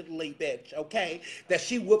allegedly, bitch, okay, that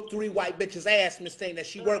she whooped 3 white bitches' ass, Miss Thing, that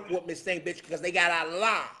she worked with, Miss Thing, bitch, because they got out of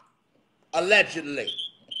line. Allegedly.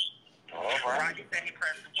 Rodney said he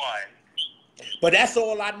pressed 1. But that's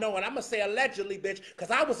all I know, and I'm going to say allegedly, bitch,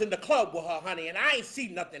 because I was in the club with her, honey, and I ain't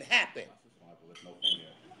seen nothing happen.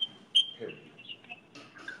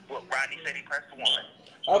 Well, Rodney said he pressed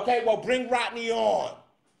 1. Okay, well, bring Rodney on.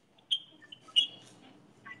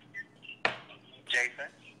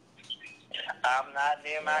 Jason, I'm not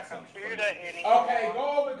near my computer anymore. Okay,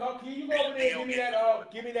 can you go over there and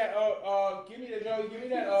give me that,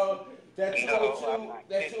 that 202,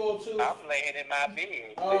 that 202. I'm laying in my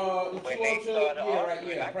bed. The When they 202, started yeah, right,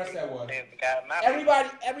 arguing, yeah, press that one.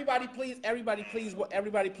 Everybody,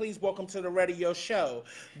 please welcome to the radio show,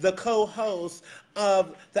 the co-host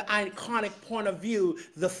of the iconic point of view,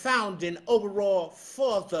 the founding overall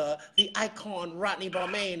father, the icon Rodney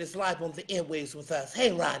Balmain is live on the airwaves with us.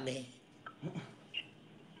 Hey, Rodney.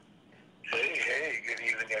 Hey, good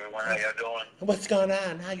evening, everyone. How y'all doing? What's going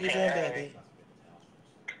on? How you doing, baby?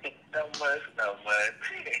 Not much. I'm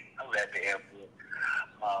at the airport.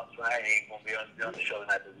 So I ain't going to be on the show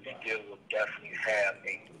tonight, but we still will definitely have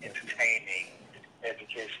an entertaining,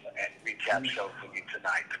 educational, and recap show for you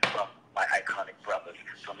tonight from my iconic brothers.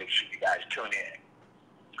 So make sure you guys tune in.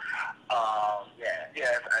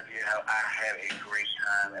 Yes, I had a great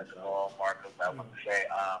time at the Mall, Marcus. I want to say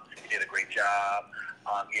you did a great job.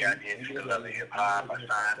 I did see the Love of Hip Hop. I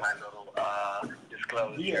signed my little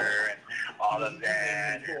disclosure and all of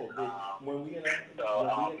that. So for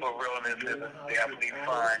realness, it was definitely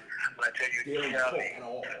fun. When I tell you, Kelly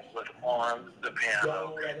was on the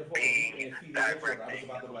piano, being directing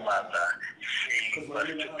mother. She was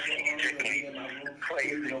strategically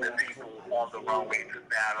placing the people on the runway to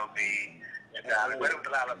battle me. But it was a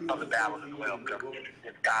lot of other battles as well.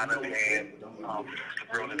 It's Ghana had the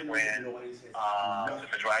realness win.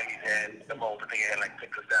 Mr. Right, he had the most. I think he had like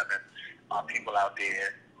 6 or 7 people out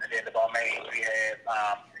there. And then the Balmain, we had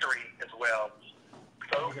 3 as well.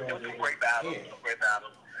 So it was some great battles,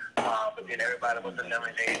 but then everybody was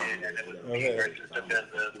eliminated, and it was me versus the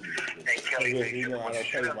business. And Kelly made sure what you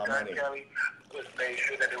should have done, Kelly, was made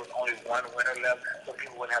sure that there was only one winner left, so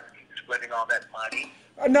people wouldn't have to keep splitting all that money.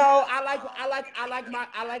 No, I like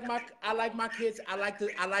my kids. I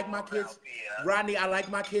like my kids, Rodney. I like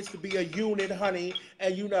my kids to be a unit, honey,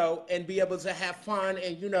 and and be able to have fun,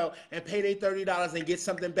 and and pay their $30 and get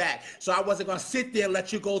something back. So I wasn't gonna sit there and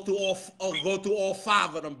let you go through all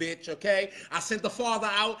 5 of them, bitch. Okay? I sent the father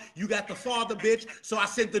out. You got the father, bitch. So I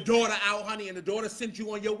sent the daughter out, honey, and the daughter sent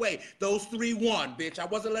you on your way. Those 3 won, bitch. I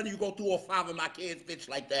wasn't letting you go through all 5 of my kids, bitch,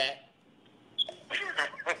 like that.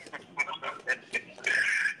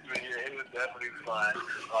 It was definitely fun.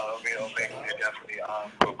 We definitely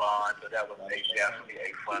move on. So that was definitely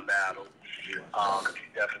a fun battle. He's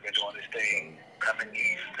definitely been doing this thing, coming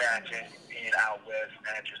east, snatching, being out west,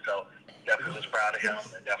 snatching. So definitely was proud of him,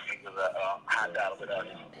 and definitely was a hot battle with us.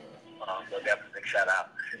 So definitely big shout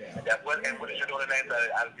out. And what is your daughter's name?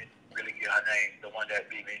 I didn't really get her name. The one that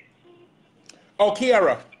beat me. Oh,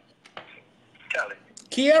 Kiara. Kelly.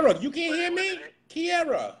 Kiara, you can't hear me?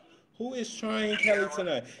 Kiara. Who is trying Kelly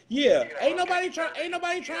tonight? Yeah. Ain't nobody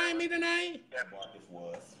trying me tonight? Marcus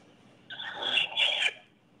was.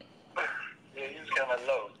 Yeah, he was kind of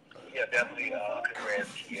low. Yeah, definitely congrats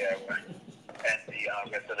Kiara and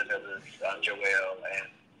the rest of the others, Joelle and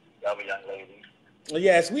the other young ladies.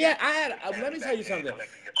 Yes, let me tell you something.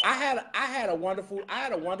 I had a wonderful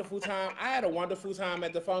time. I had a wonderful time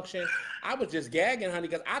at the function. I was just gagging, honey,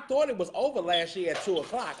 because I thought it was over last year at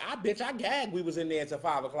 2:00. I gagged. We was in there until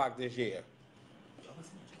 5:00 this year.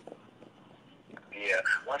 Yeah.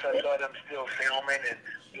 Once I saw them still filming and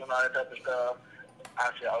doing all that type of stuff,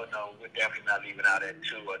 I said, "Oh no, we're definitely not leaving out at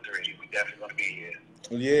 2 or 3. We definitely gonna be here."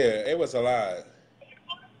 Yeah, it was a lot.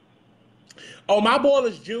 Oh, my ball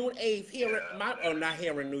is June 8th here not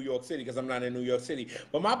here in New York City because I'm not in New York City.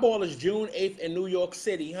 But my ball is June 8th in New York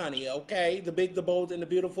City, honey, okay? The big, the bold, and the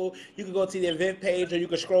beautiful. You can go to the event page or you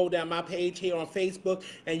can scroll down my page here on Facebook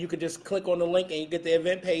and you can just click on the link and you get the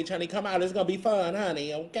event page, honey. Come out. It's going to be fun,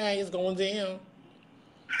 honey, okay? It's going down.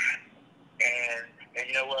 And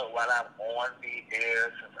you know what? While I'm on the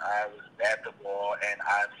air, since I was at the ball and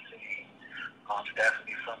I've seen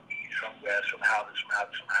Stephanie from east, from west, from houses.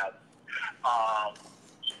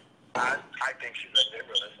 I think she's legendary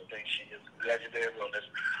realist. I think she is legendary realist.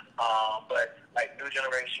 But like new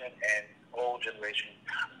generation and old generation,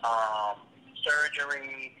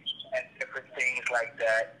 surgery and different things like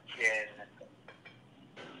that can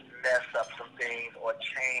mess up some things or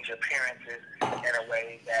change appearances in a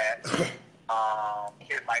way that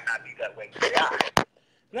it might not be that way today.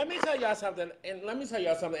 Let me tell y'all something, and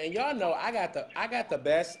y'all know I got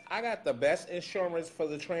the best insurance for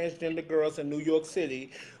the transgender girls in New York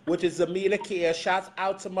City which is Amita Care. Shouts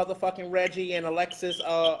out to motherfucking Reggie and Alexis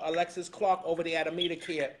Clark over there at Amita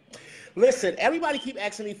Care. Listen, everybody keep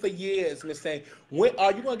asking me for years, Miss Thing, when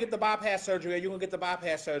are you gonna get the bypass surgery? Are you gonna get the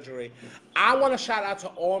bypass surgery? I want to shout out to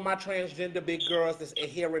all my transgender big girls that's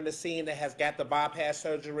here in the scene that has got the bypass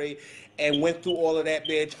surgery and went through all of that,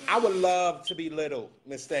 bitch. I would love to be little,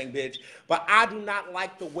 Miss Thing, bitch, but I do not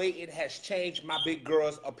like the way it has changed my big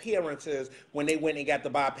girls' appearances when they went and got the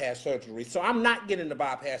bypass surgery. So I'm not getting the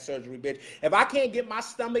bypass surgery, bitch. If I can't get my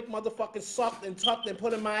stomach motherfucking sucked and tucked and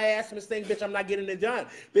put in my ass, Miss Thing, bitch, I'm not getting it done,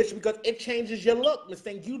 bitch, because it changes your look, Miss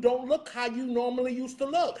Thing. You don't look how you normally used to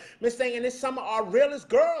look, Miss Thing. And it's some of our realest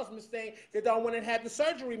girls, Miss Thing, that don't want to have the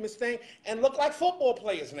surgery, Miss Thing, and look like football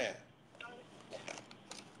players now.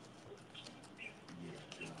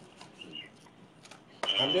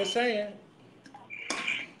 I'm just saying.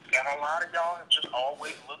 And a lot of y'all have just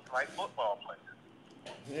always looked like football players.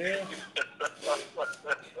 Yeah.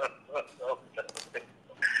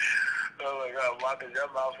 Oh my God, Marcus,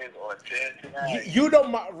 your mouth is on 10 tonight. You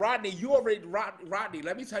don't, Rodney. You already, Rodney.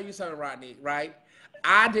 Let me tell you something, Rodney. Right?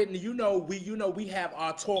 I didn't. We have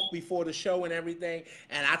our talk before the show and everything,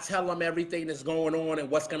 and I tell them everything that's going on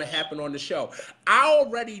and what's going to happen on the show. I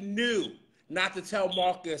already knew not to tell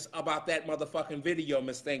Marcus about that motherfucking video,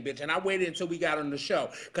 Miss Thing, bitch. And I waited until we got on the show.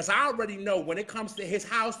 Because I already know when it comes to his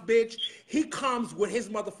house, bitch, he comes with his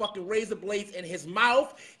motherfucking razor blades in his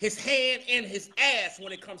mouth, his hand, and his ass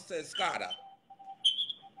when it comes to Escada.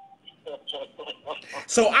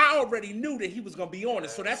 So I already knew that he was going to be on it.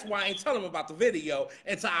 So that's why I ain't tell him about the video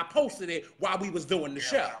until I posted it while we was doing the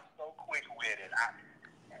show. I'm so quick with it.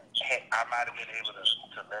 I might have been able to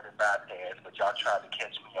let it bypass, but y'all tried to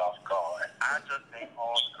catch me off guard. I just think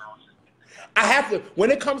all the girls. I have to when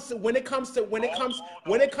it comes to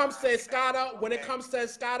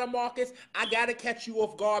Escada, Marcus, I gotta catch you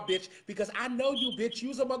off guard, bitch, because I know you, bitch.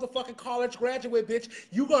 You's a motherfucking college graduate, bitch.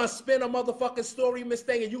 You gonna spin a motherfucking story, Miss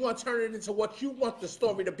Thing, and you gonna turn it into what you want the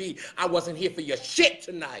story to be. I wasn't here for your shit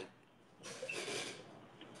tonight.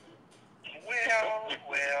 Well,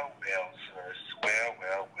 sirs.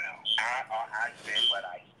 Well. I said what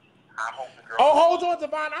I said. I hope the girl. Oh, hold on,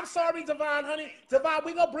 Devon. I'm sorry, Devon, honey. Devon,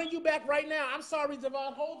 we gonna bring you back right now. I'm sorry,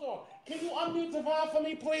 Devon. Hold on. Can you unmute Devon for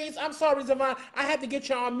me, please? I'm sorry, Devon. I had to get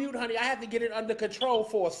you on mute, honey. I had to get it under control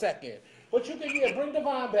for a second. But you can, bring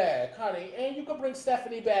Devon back, honey. And you can bring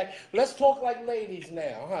Stephanie back. Let's talk like ladies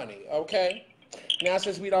now, honey. Okay? Now,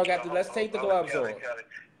 since we don't got to, let's take the gloves off.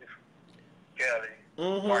 Kelly.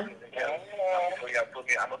 Mm-hmm. Marcus and Kelly.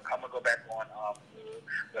 I'm gonna go back on.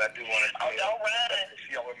 But I do want to. Oh, all right. If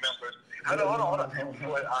you don't remember. Hold on.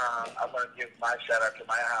 Before, I'm gonna give my shout out to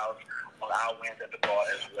my house on our wins at the bar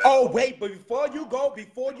as well. Oh wait, but before you go,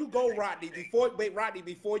 Rodney.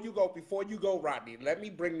 Rodney. Let me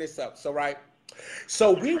bring this up.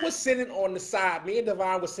 So we were sitting on the side. Me and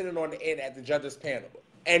Devon were sitting on the end at the judges panel.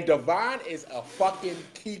 And Devon is a fucking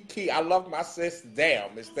key. I love my sis.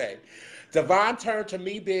 Damn, Miss Thing. Devon turned to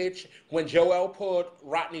me, bitch, when Joelle pulled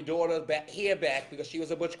Rodney's daughter hair back because she was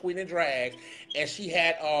a butch queen in drag, and she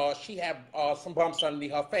had some bumps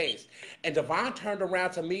underneath her face. And Devon turned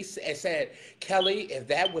around to me and said, "Kelly, if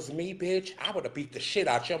that was me, bitch, I would have beat the shit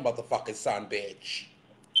out your motherfucking son, bitch."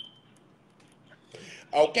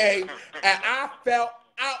 Okay, and I felt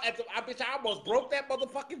out at bitch. I almost broke that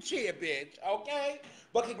motherfucking chair, bitch. Okay,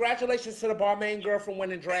 but congratulations to the Balmain girl from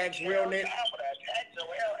winning Drag's Realness.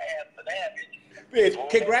 Bitch,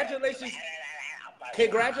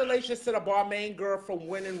 congratulations to the Balmain girl from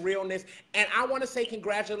winning Realness, and I want to say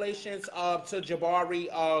congratulations to Jabari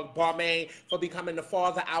Balmain for becoming the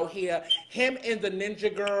father out here. Him and the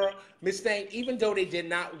Ninja Girl, Miss Thing, even though they did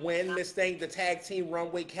not win, Miss Thing, the tag team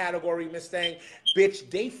runway category, Miss Thing, bitch,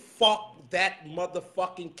 they fucked that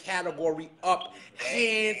motherfucking category up,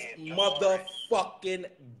 hands motherfucking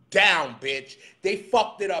down, bitch. They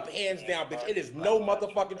fucked it up, hands down, bitch. It is no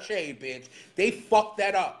motherfucking shade, bitch. They fucked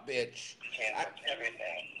that up, bitch.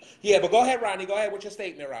 Yeah, but go ahead, Rodney. Go ahead with your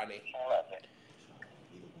statement, Rodney. Okay.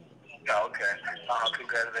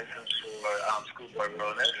 Congratulations for Schoolboy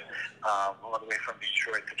Realness, all the way from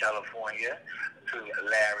Detroit to California, to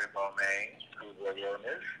Larry Balmain, Schoolboy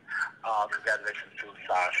Realness. Congratulations to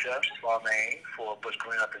Sasha Balmain for Butch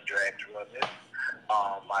Queen Up in Drag Realness.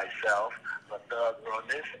 Myself, the Thug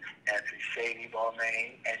Realness, and to Shady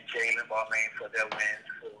Balmain and Jalen Balmain for their wins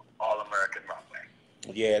for All American Runway.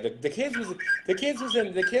 Yeah, the kids was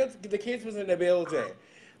in the building,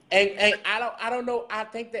 and I don't know. I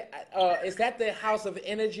think that is that the House of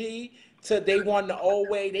Energy. They won the old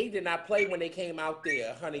way. They did not play when they came out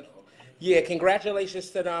there, honey. Yeah,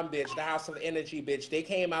 congratulations to them, bitch. The House of Energy, bitch. They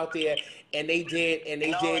came out there and they did that.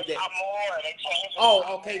 Amore. They changed it. Oh,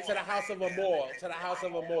 okay, to the House of Amore. To the House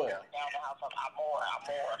of Amore. Down the House of Amore.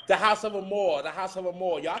 The House of Amore. The House of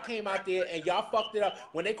Amore. Y'all came out there and y'all fucked it up.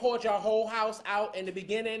 When they called y'all whole house out in the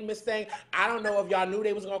beginning, Miss Thing, I don't know if y'all knew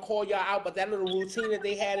they was gonna call y'all out, but that little routine that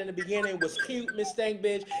they had in the beginning was cute, Miss Thing,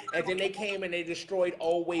 bitch. And then they came and they destroyed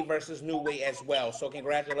Old Way versus New Way as well. So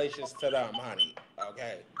congratulations to them, honey.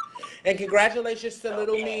 Okay. And congratulations to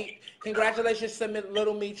Little Meech. Congratulations to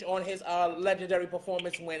Little Meech on his legendary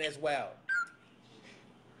performance win as well.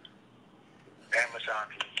 And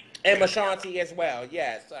Mashanti. And Mashanti as well.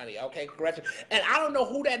 Yes, honey. Okay, congratulations. And I don't know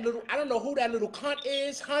who that little cunt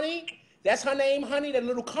is, honey. That's her name, honey. That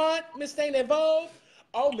little cunt, Miss Thing that Vogue.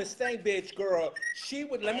 Oh, Miss Thing, bitch, girl. She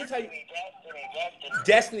would. Let me tell you.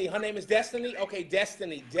 Destiny. Her name is Destiny. Okay,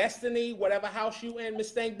 Destiny. Destiny. Whatever house you in,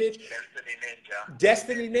 Miss Thing, bitch.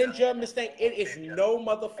 Destiny Ninja, Miss Thing. It is no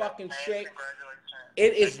motherfucking shit.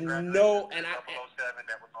 It is no, and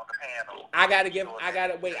I gotta give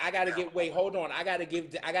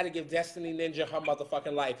Destiny Ninja her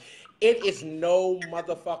motherfucking life. It is no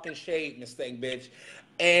motherfucking shade, Miss Thing, bitch.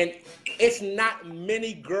 And it's not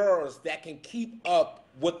many girls that can keep up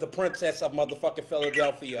with the princess of motherfucking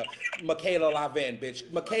Philadelphia, Michaela Lavin, bitch.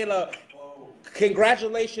 Michaela,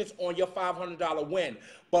 congratulations on your $500 win.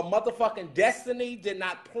 But motherfucking Destiny did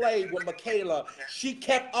not play with Michaela. She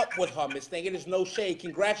kept up with her, Miss Thing. It is no shade.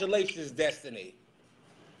 Congratulations, Destiny.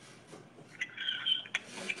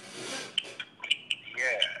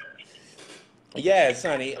 Yes,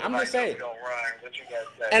 honey. I'm just saying.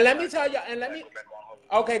 And let me tell you,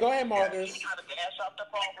 okay, go ahead, Marcus.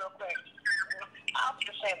 I'm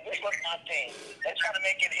just saying, this was my thing. They try to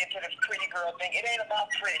make it into this pretty girl thing. It ain't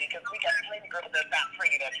about pretty, because we got plenty of girls that's not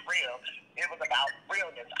pretty, that's real. It was about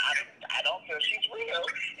realness. I don't feel she's real,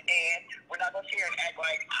 and we're not going to sit here and act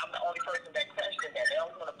like I'm the only person that questioned that. They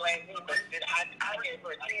always want to blame me, but I gave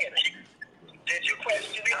her a 10. Did you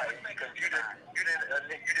question it? Because you didn't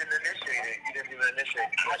initiate it. You didn't even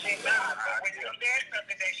initiate it. I did not. But when you said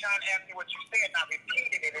something, Deshaun asked me what you said, and I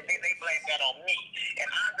repeated it, and then they blamed that on me. And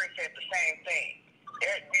Andre said the same thing.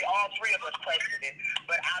 We all three of us questioned it,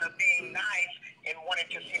 but out of being nice and wanting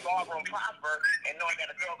to see ballroom prosper and knowing that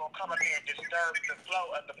a girl gonna come up here and disturb the flow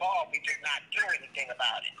of the ball, we did not do anything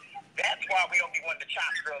about it. That's why we don't be wanting to chop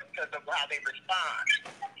girls, because of how they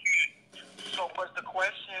respond. So was the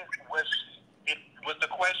question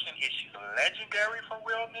is she legendary for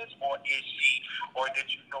realness, or is she, or did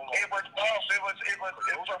you know? It was both. It was.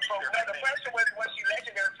 The question was she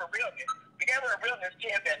legendary for realness? We gave her a realness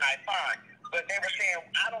 10 that night, fine. But they were saying,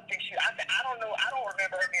 I don't think she, I don't know, I don't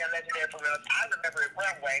remember her being legendary for realness. I remember it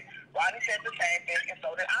runway. Rodney said the same thing, and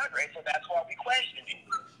so did Andre, so that's why we questioned it.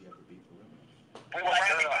 We were like,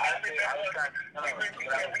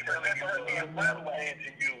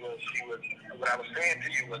 what I was saying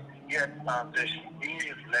to you was, yes, she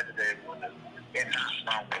is legendary for realness, and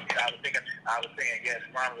not runway. I was saying, yes,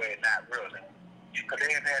 runway, not realness. Because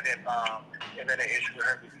they have had that issue with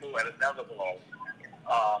her before at another blog.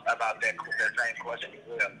 About that same question as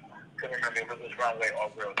well. Couldn't remember if it was runway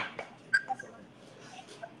or real.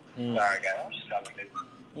 Sorry, guys. I'm just telling you.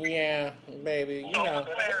 Yeah, baby. You know.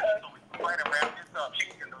 Wait a minute, this up.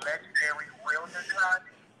 She's a legendary realness kind.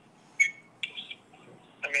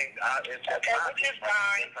 I mean, it's just which is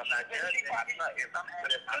fine. If I'm not judging,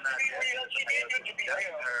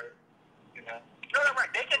 her, you know. No,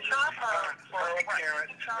 right. They can chop her for her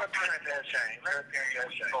parents. Her parents has changed. Her parents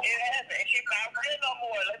has changed. It hasn't. And she's not real no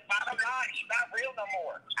more. Let's bottom line. She's not real no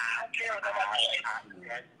more. I don't care what nobody says.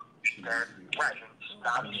 Right.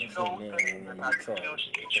 Now, she knows things that I feel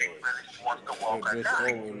she really wants to walk her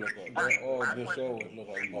down. Right.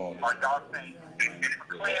 Are y'all saying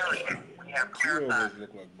for clarity? We have clarified.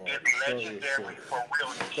 It's legendary for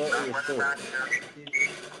real. She's not running around here.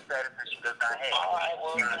 Status that she does not have. All right,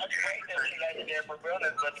 well, that's great that she's legendary for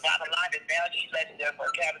realness, but the bottom line is now she's legendary for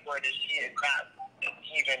a category that she is not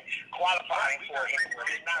even qualifying for anymore.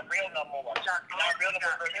 She's not real no more. Not real no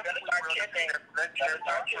more. You better start kissing.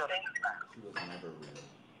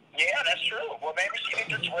 Yeah, that's true. Well, maybe she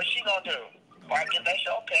needs to, what's she gonna do? Right, get that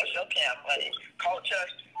show cam, buddy. Culture,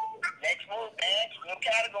 next move, next, new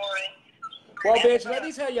category. Well, bitch, let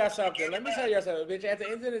me tell y'all something, bitch. At the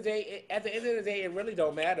end of the day, it really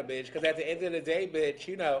don't matter, bitch. Because at the end of the day, bitch,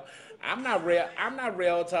 you know, I'm not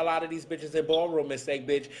real to a lot of these bitches in ballroom mistake,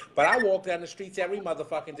 bitch. But I walk down the streets every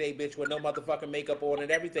motherfucking day, bitch, with no motherfucking makeup on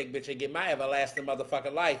and everything, bitch, and get my everlasting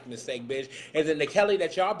motherfucking life mistake, bitch. And then the Kelly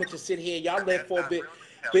that y'all bitches sit here, y'all live for a bit,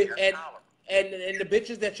 and the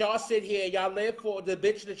bitches that y'all sit here, y'all live for, the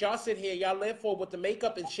bitch that y'all sit here, y'all live for with the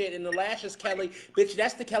makeup and shit and the lashes, Kelly, bitch,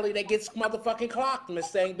 that's the Kelly that gets motherfucking clocked, Miss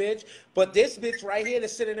Thing, bitch. But this bitch right here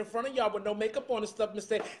that's sitting in front of y'all with no makeup on and stuff, Miss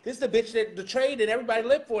Thing, this is the bitch that the trade that everybody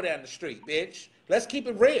live for down the street, bitch. Let's keep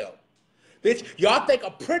it real. Bitch, y'all think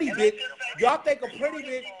a pretty bitch, y'all think a pretty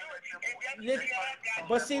bitch,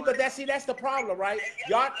 but that's the problem, right?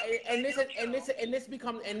 Y'all this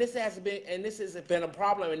has been a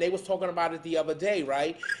problem, and they was talking about it the other day,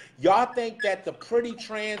 right? Y'all think that the pretty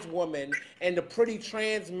trans woman and the pretty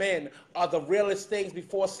trans men are the realest things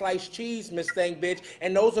before sliced cheese, Miss Thing, bitch,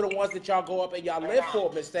 and those are the ones that y'all go up and y'all live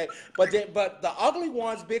for, Miss Thing. But the ugly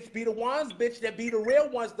ones, bitch, be the ones, bitch, that be the real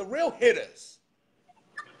ones, the real hitters.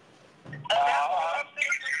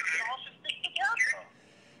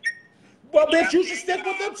 Well, bitch, you should stick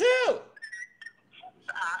with them too.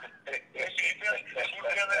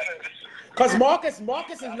 Cause Marcus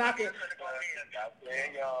is knocking.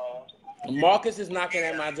 Marcus is knocking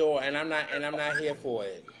at my door, and I'm not here for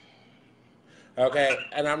it. Okay,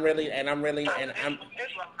 and I'm really. This is my thing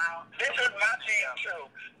too.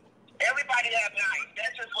 Everybody have nights. That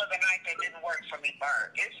just was a night that didn't work for me, Bird.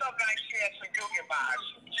 It's some nights she had some Googie bars.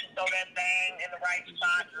 She throw that thing in the right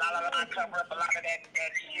spot, cover up a lot of that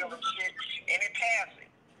heel and shit, and it passed it.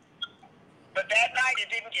 But that night it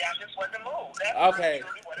didn't get. I just wasn't moved. Okay.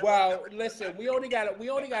 Well, listen, we only got a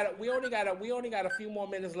few more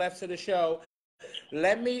minutes left to the show.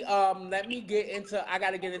 Let me get into. I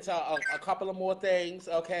gotta get into a couple of more things.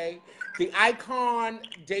 Okay, the icon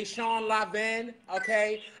Deshaun Lavin.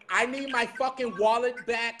 Okay, I need my fucking wallet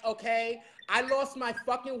back. Okay, I lost my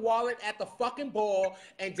fucking wallet at the fucking ball,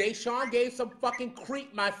 and Deshaun gave some fucking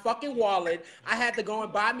creep my fucking wallet. I had to go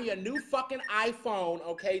and buy me a new fucking iPhone.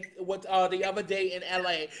 Okay, with the other day in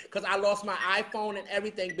LA, because I lost my iPhone and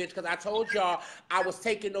everything, bitch. Because I told y'all I was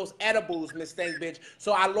taking those edibles, Miss Thing, bitch.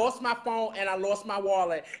 So I lost my phone and I lost my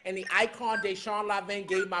wallet, and the icon Deshaun Lavin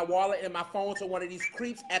gave my wallet and my phone to one of these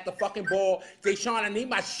creeps at the fucking ball. Deshaun, I need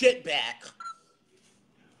my shit back.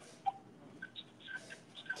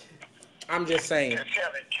 I'm just saying.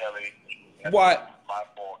 Kelly. What? My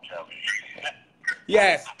fault, Kelly.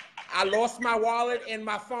 Yes. I lost my wallet and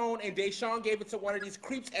my phone, and Deshaun gave it to one of these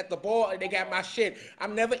creeps at the bar, and they got my shit.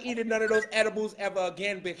 I'm never eating none of those edibles ever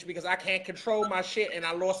again, bitch, because I can't control my shit, and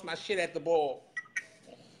I lost my shit at the bar.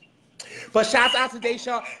 But shouts out to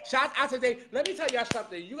Deshaun. Shouts out to Let me tell y'all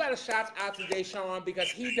something. You gotta shout out to Deshaun because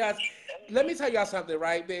he does. Let me tell y'all something,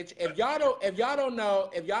 right, bitch? If y'all don't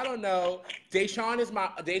know, Deshaun is my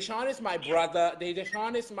brother.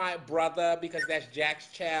 Deshaun is my brother because that's Jack's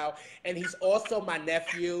child, and he's also my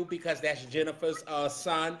nephew because that's Jennifer's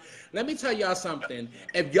son. Let me tell y'all something.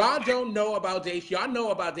 If y'all don't know about Deshaun, y'all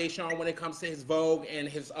know about Deshaun when it comes to his Vogue and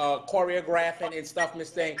his choreographing and stuff, Miss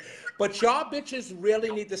Thing. But y'all bitches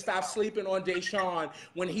really need to stop sleeping on Deshaun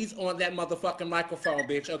when he's on that motherfucking microphone,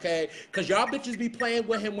 bitch, okay? Because y'all bitches be playing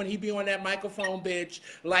with him when he be on that microphone, bitch,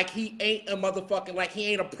 like he ain't a motherfucking, like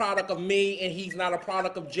he ain't a product of me and he's not a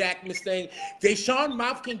product of Jack, Miss Thing. Deshaun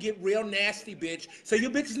mouth can get real nasty, bitch. So you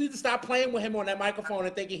bitches need to stop playing with him on that microphone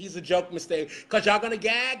and thinking he's a joke, Miss Thing. Because y'all gonna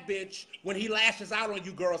gag, bitch, when he lashes out on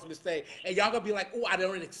you girls, Miss Thing. And y'all gonna be like, oh, I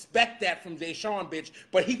don't expect that from Deshaun, bitch.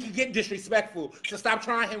 But he can get disrespectful. So stop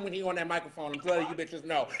trying him when he on that microphone. I'm letting you bitches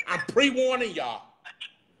know. I'm pre-warning y'all.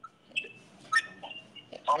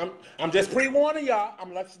 I'm just pre-warning y'all.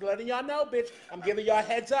 I'm letting y'all know, bitch. I'm giving y'all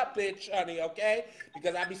heads up, bitch, honey, okay?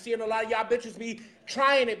 Because I be seeing a lot of y'all bitches be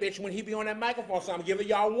trying it, bitch, when he be on that microphone. So I'm giving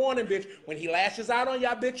y'all warning, bitch. When he lashes out on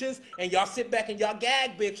y'all bitches and y'all sit back and y'all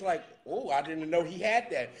gag, bitch, like, oh, I didn't know he had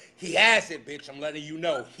that. He has it, bitch. I'm letting you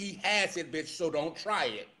know. He has it, bitch, so don't try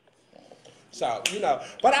it. So, you know.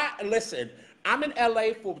 But listen, I'm in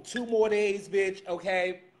LA for 2 more days, bitch,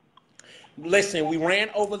 okay? Listen, we ran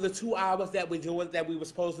over the 2 hours that we were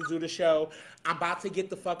supposed to do the show. I'm about to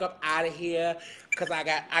get the fuck up out of here because I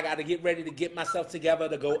got to get ready to get myself together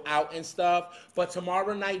to go out and stuff. But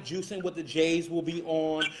tomorrow night, Juicing with the Jays will be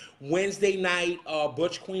on. Wednesday night,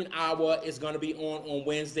 Butch Queen Hour is going to be on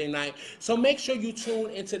Wednesday night. So make sure you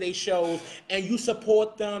tune into their shows and you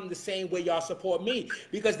support them the same way y'all support me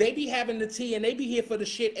because they be having the tea and they be here for the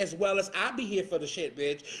shit as well as I be here for the shit,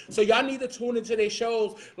 bitch. So y'all need to tune into their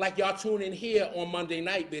shows like y'all tune in here on Monday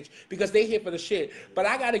night, bitch, because they here for the shit. But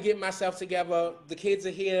I got to get myself together. The kids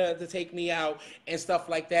are here to take me out and stuff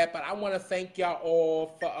like that. But I want to thank y'all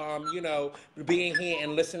all for, you know, being here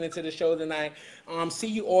and listening to the show tonight. See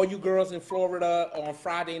you, all you girls in Florida on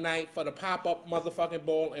Friday night for the pop-up motherfucking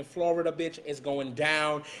ball in Florida, bitch. It's going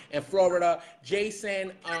down in Florida.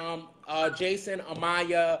 Jason,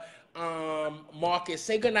 Amaya, Marcus,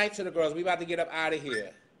 say goodnight to the girls. We about to get up out of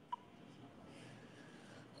here.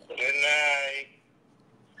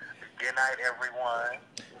 everyone.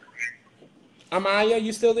 Amaya,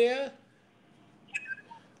 you still there?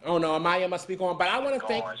 Oh no, Amaya must be gone. But I want to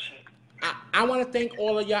thank. I want to thank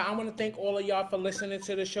all of y'all. I want to thank all of y'all for listening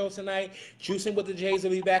to the show tonight. Juicing with the Jays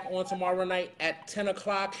will be back on tomorrow night at 10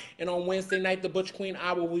 o'clock. And on Wednesday night, the Butch Queen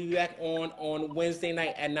Hour will be back on Wednesday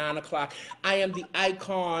night at 9 o'clock. I am the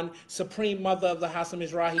icon, supreme mother of the house of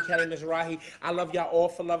Mizrahi, Kelly Mizrahi. I love y'all all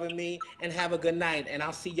for loving me. And have a good night. And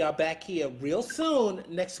I'll see y'all back here real soon,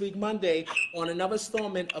 next week, Monday, on another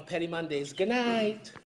installment of Petty Mondays. Good night.